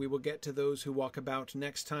 We will get to those who walk about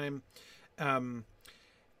next time. And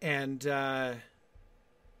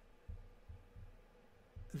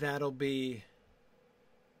that'll be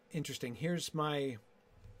interesting. Here's the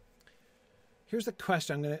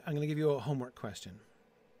question. I'm going to give you a homework question.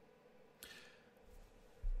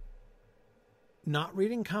 Not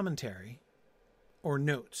reading commentary or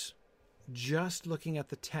notes, just looking at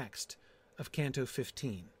the text of Canto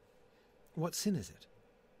 15. What sin is it?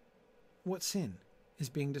 What sin is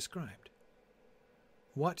being described?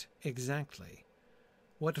 What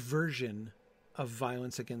version of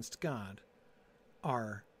violence against God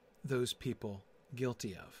are those people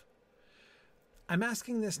guilty of? I'm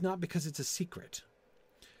asking this not because it's a secret.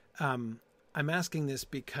 I'm asking this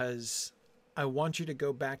because I want you to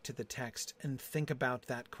go back to the text and think about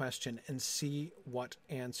that question and see what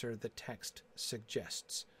answer the text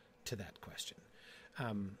suggests to that question.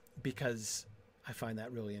 Because I find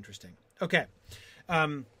that really interesting. Okay.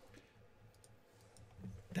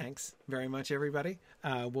 Thanks very much, everybody.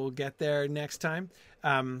 We'll get there next time.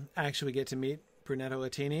 Actually, we get to meet Brunetto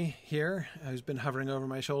Latini here, who's been hovering over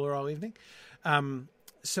my shoulder all evening.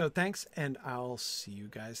 So thanks, and I'll see you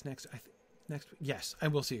guys next week. Yes, I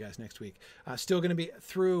will see you guys next week. Still going to be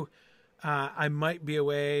through. I might be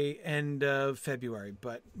away end of February,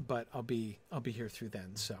 but I'll be here through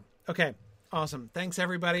then. So okay, awesome. Thanks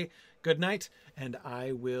everybody. Good night, and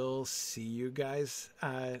I will see you guys.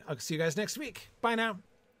 I'll see you guys next week. Bye now.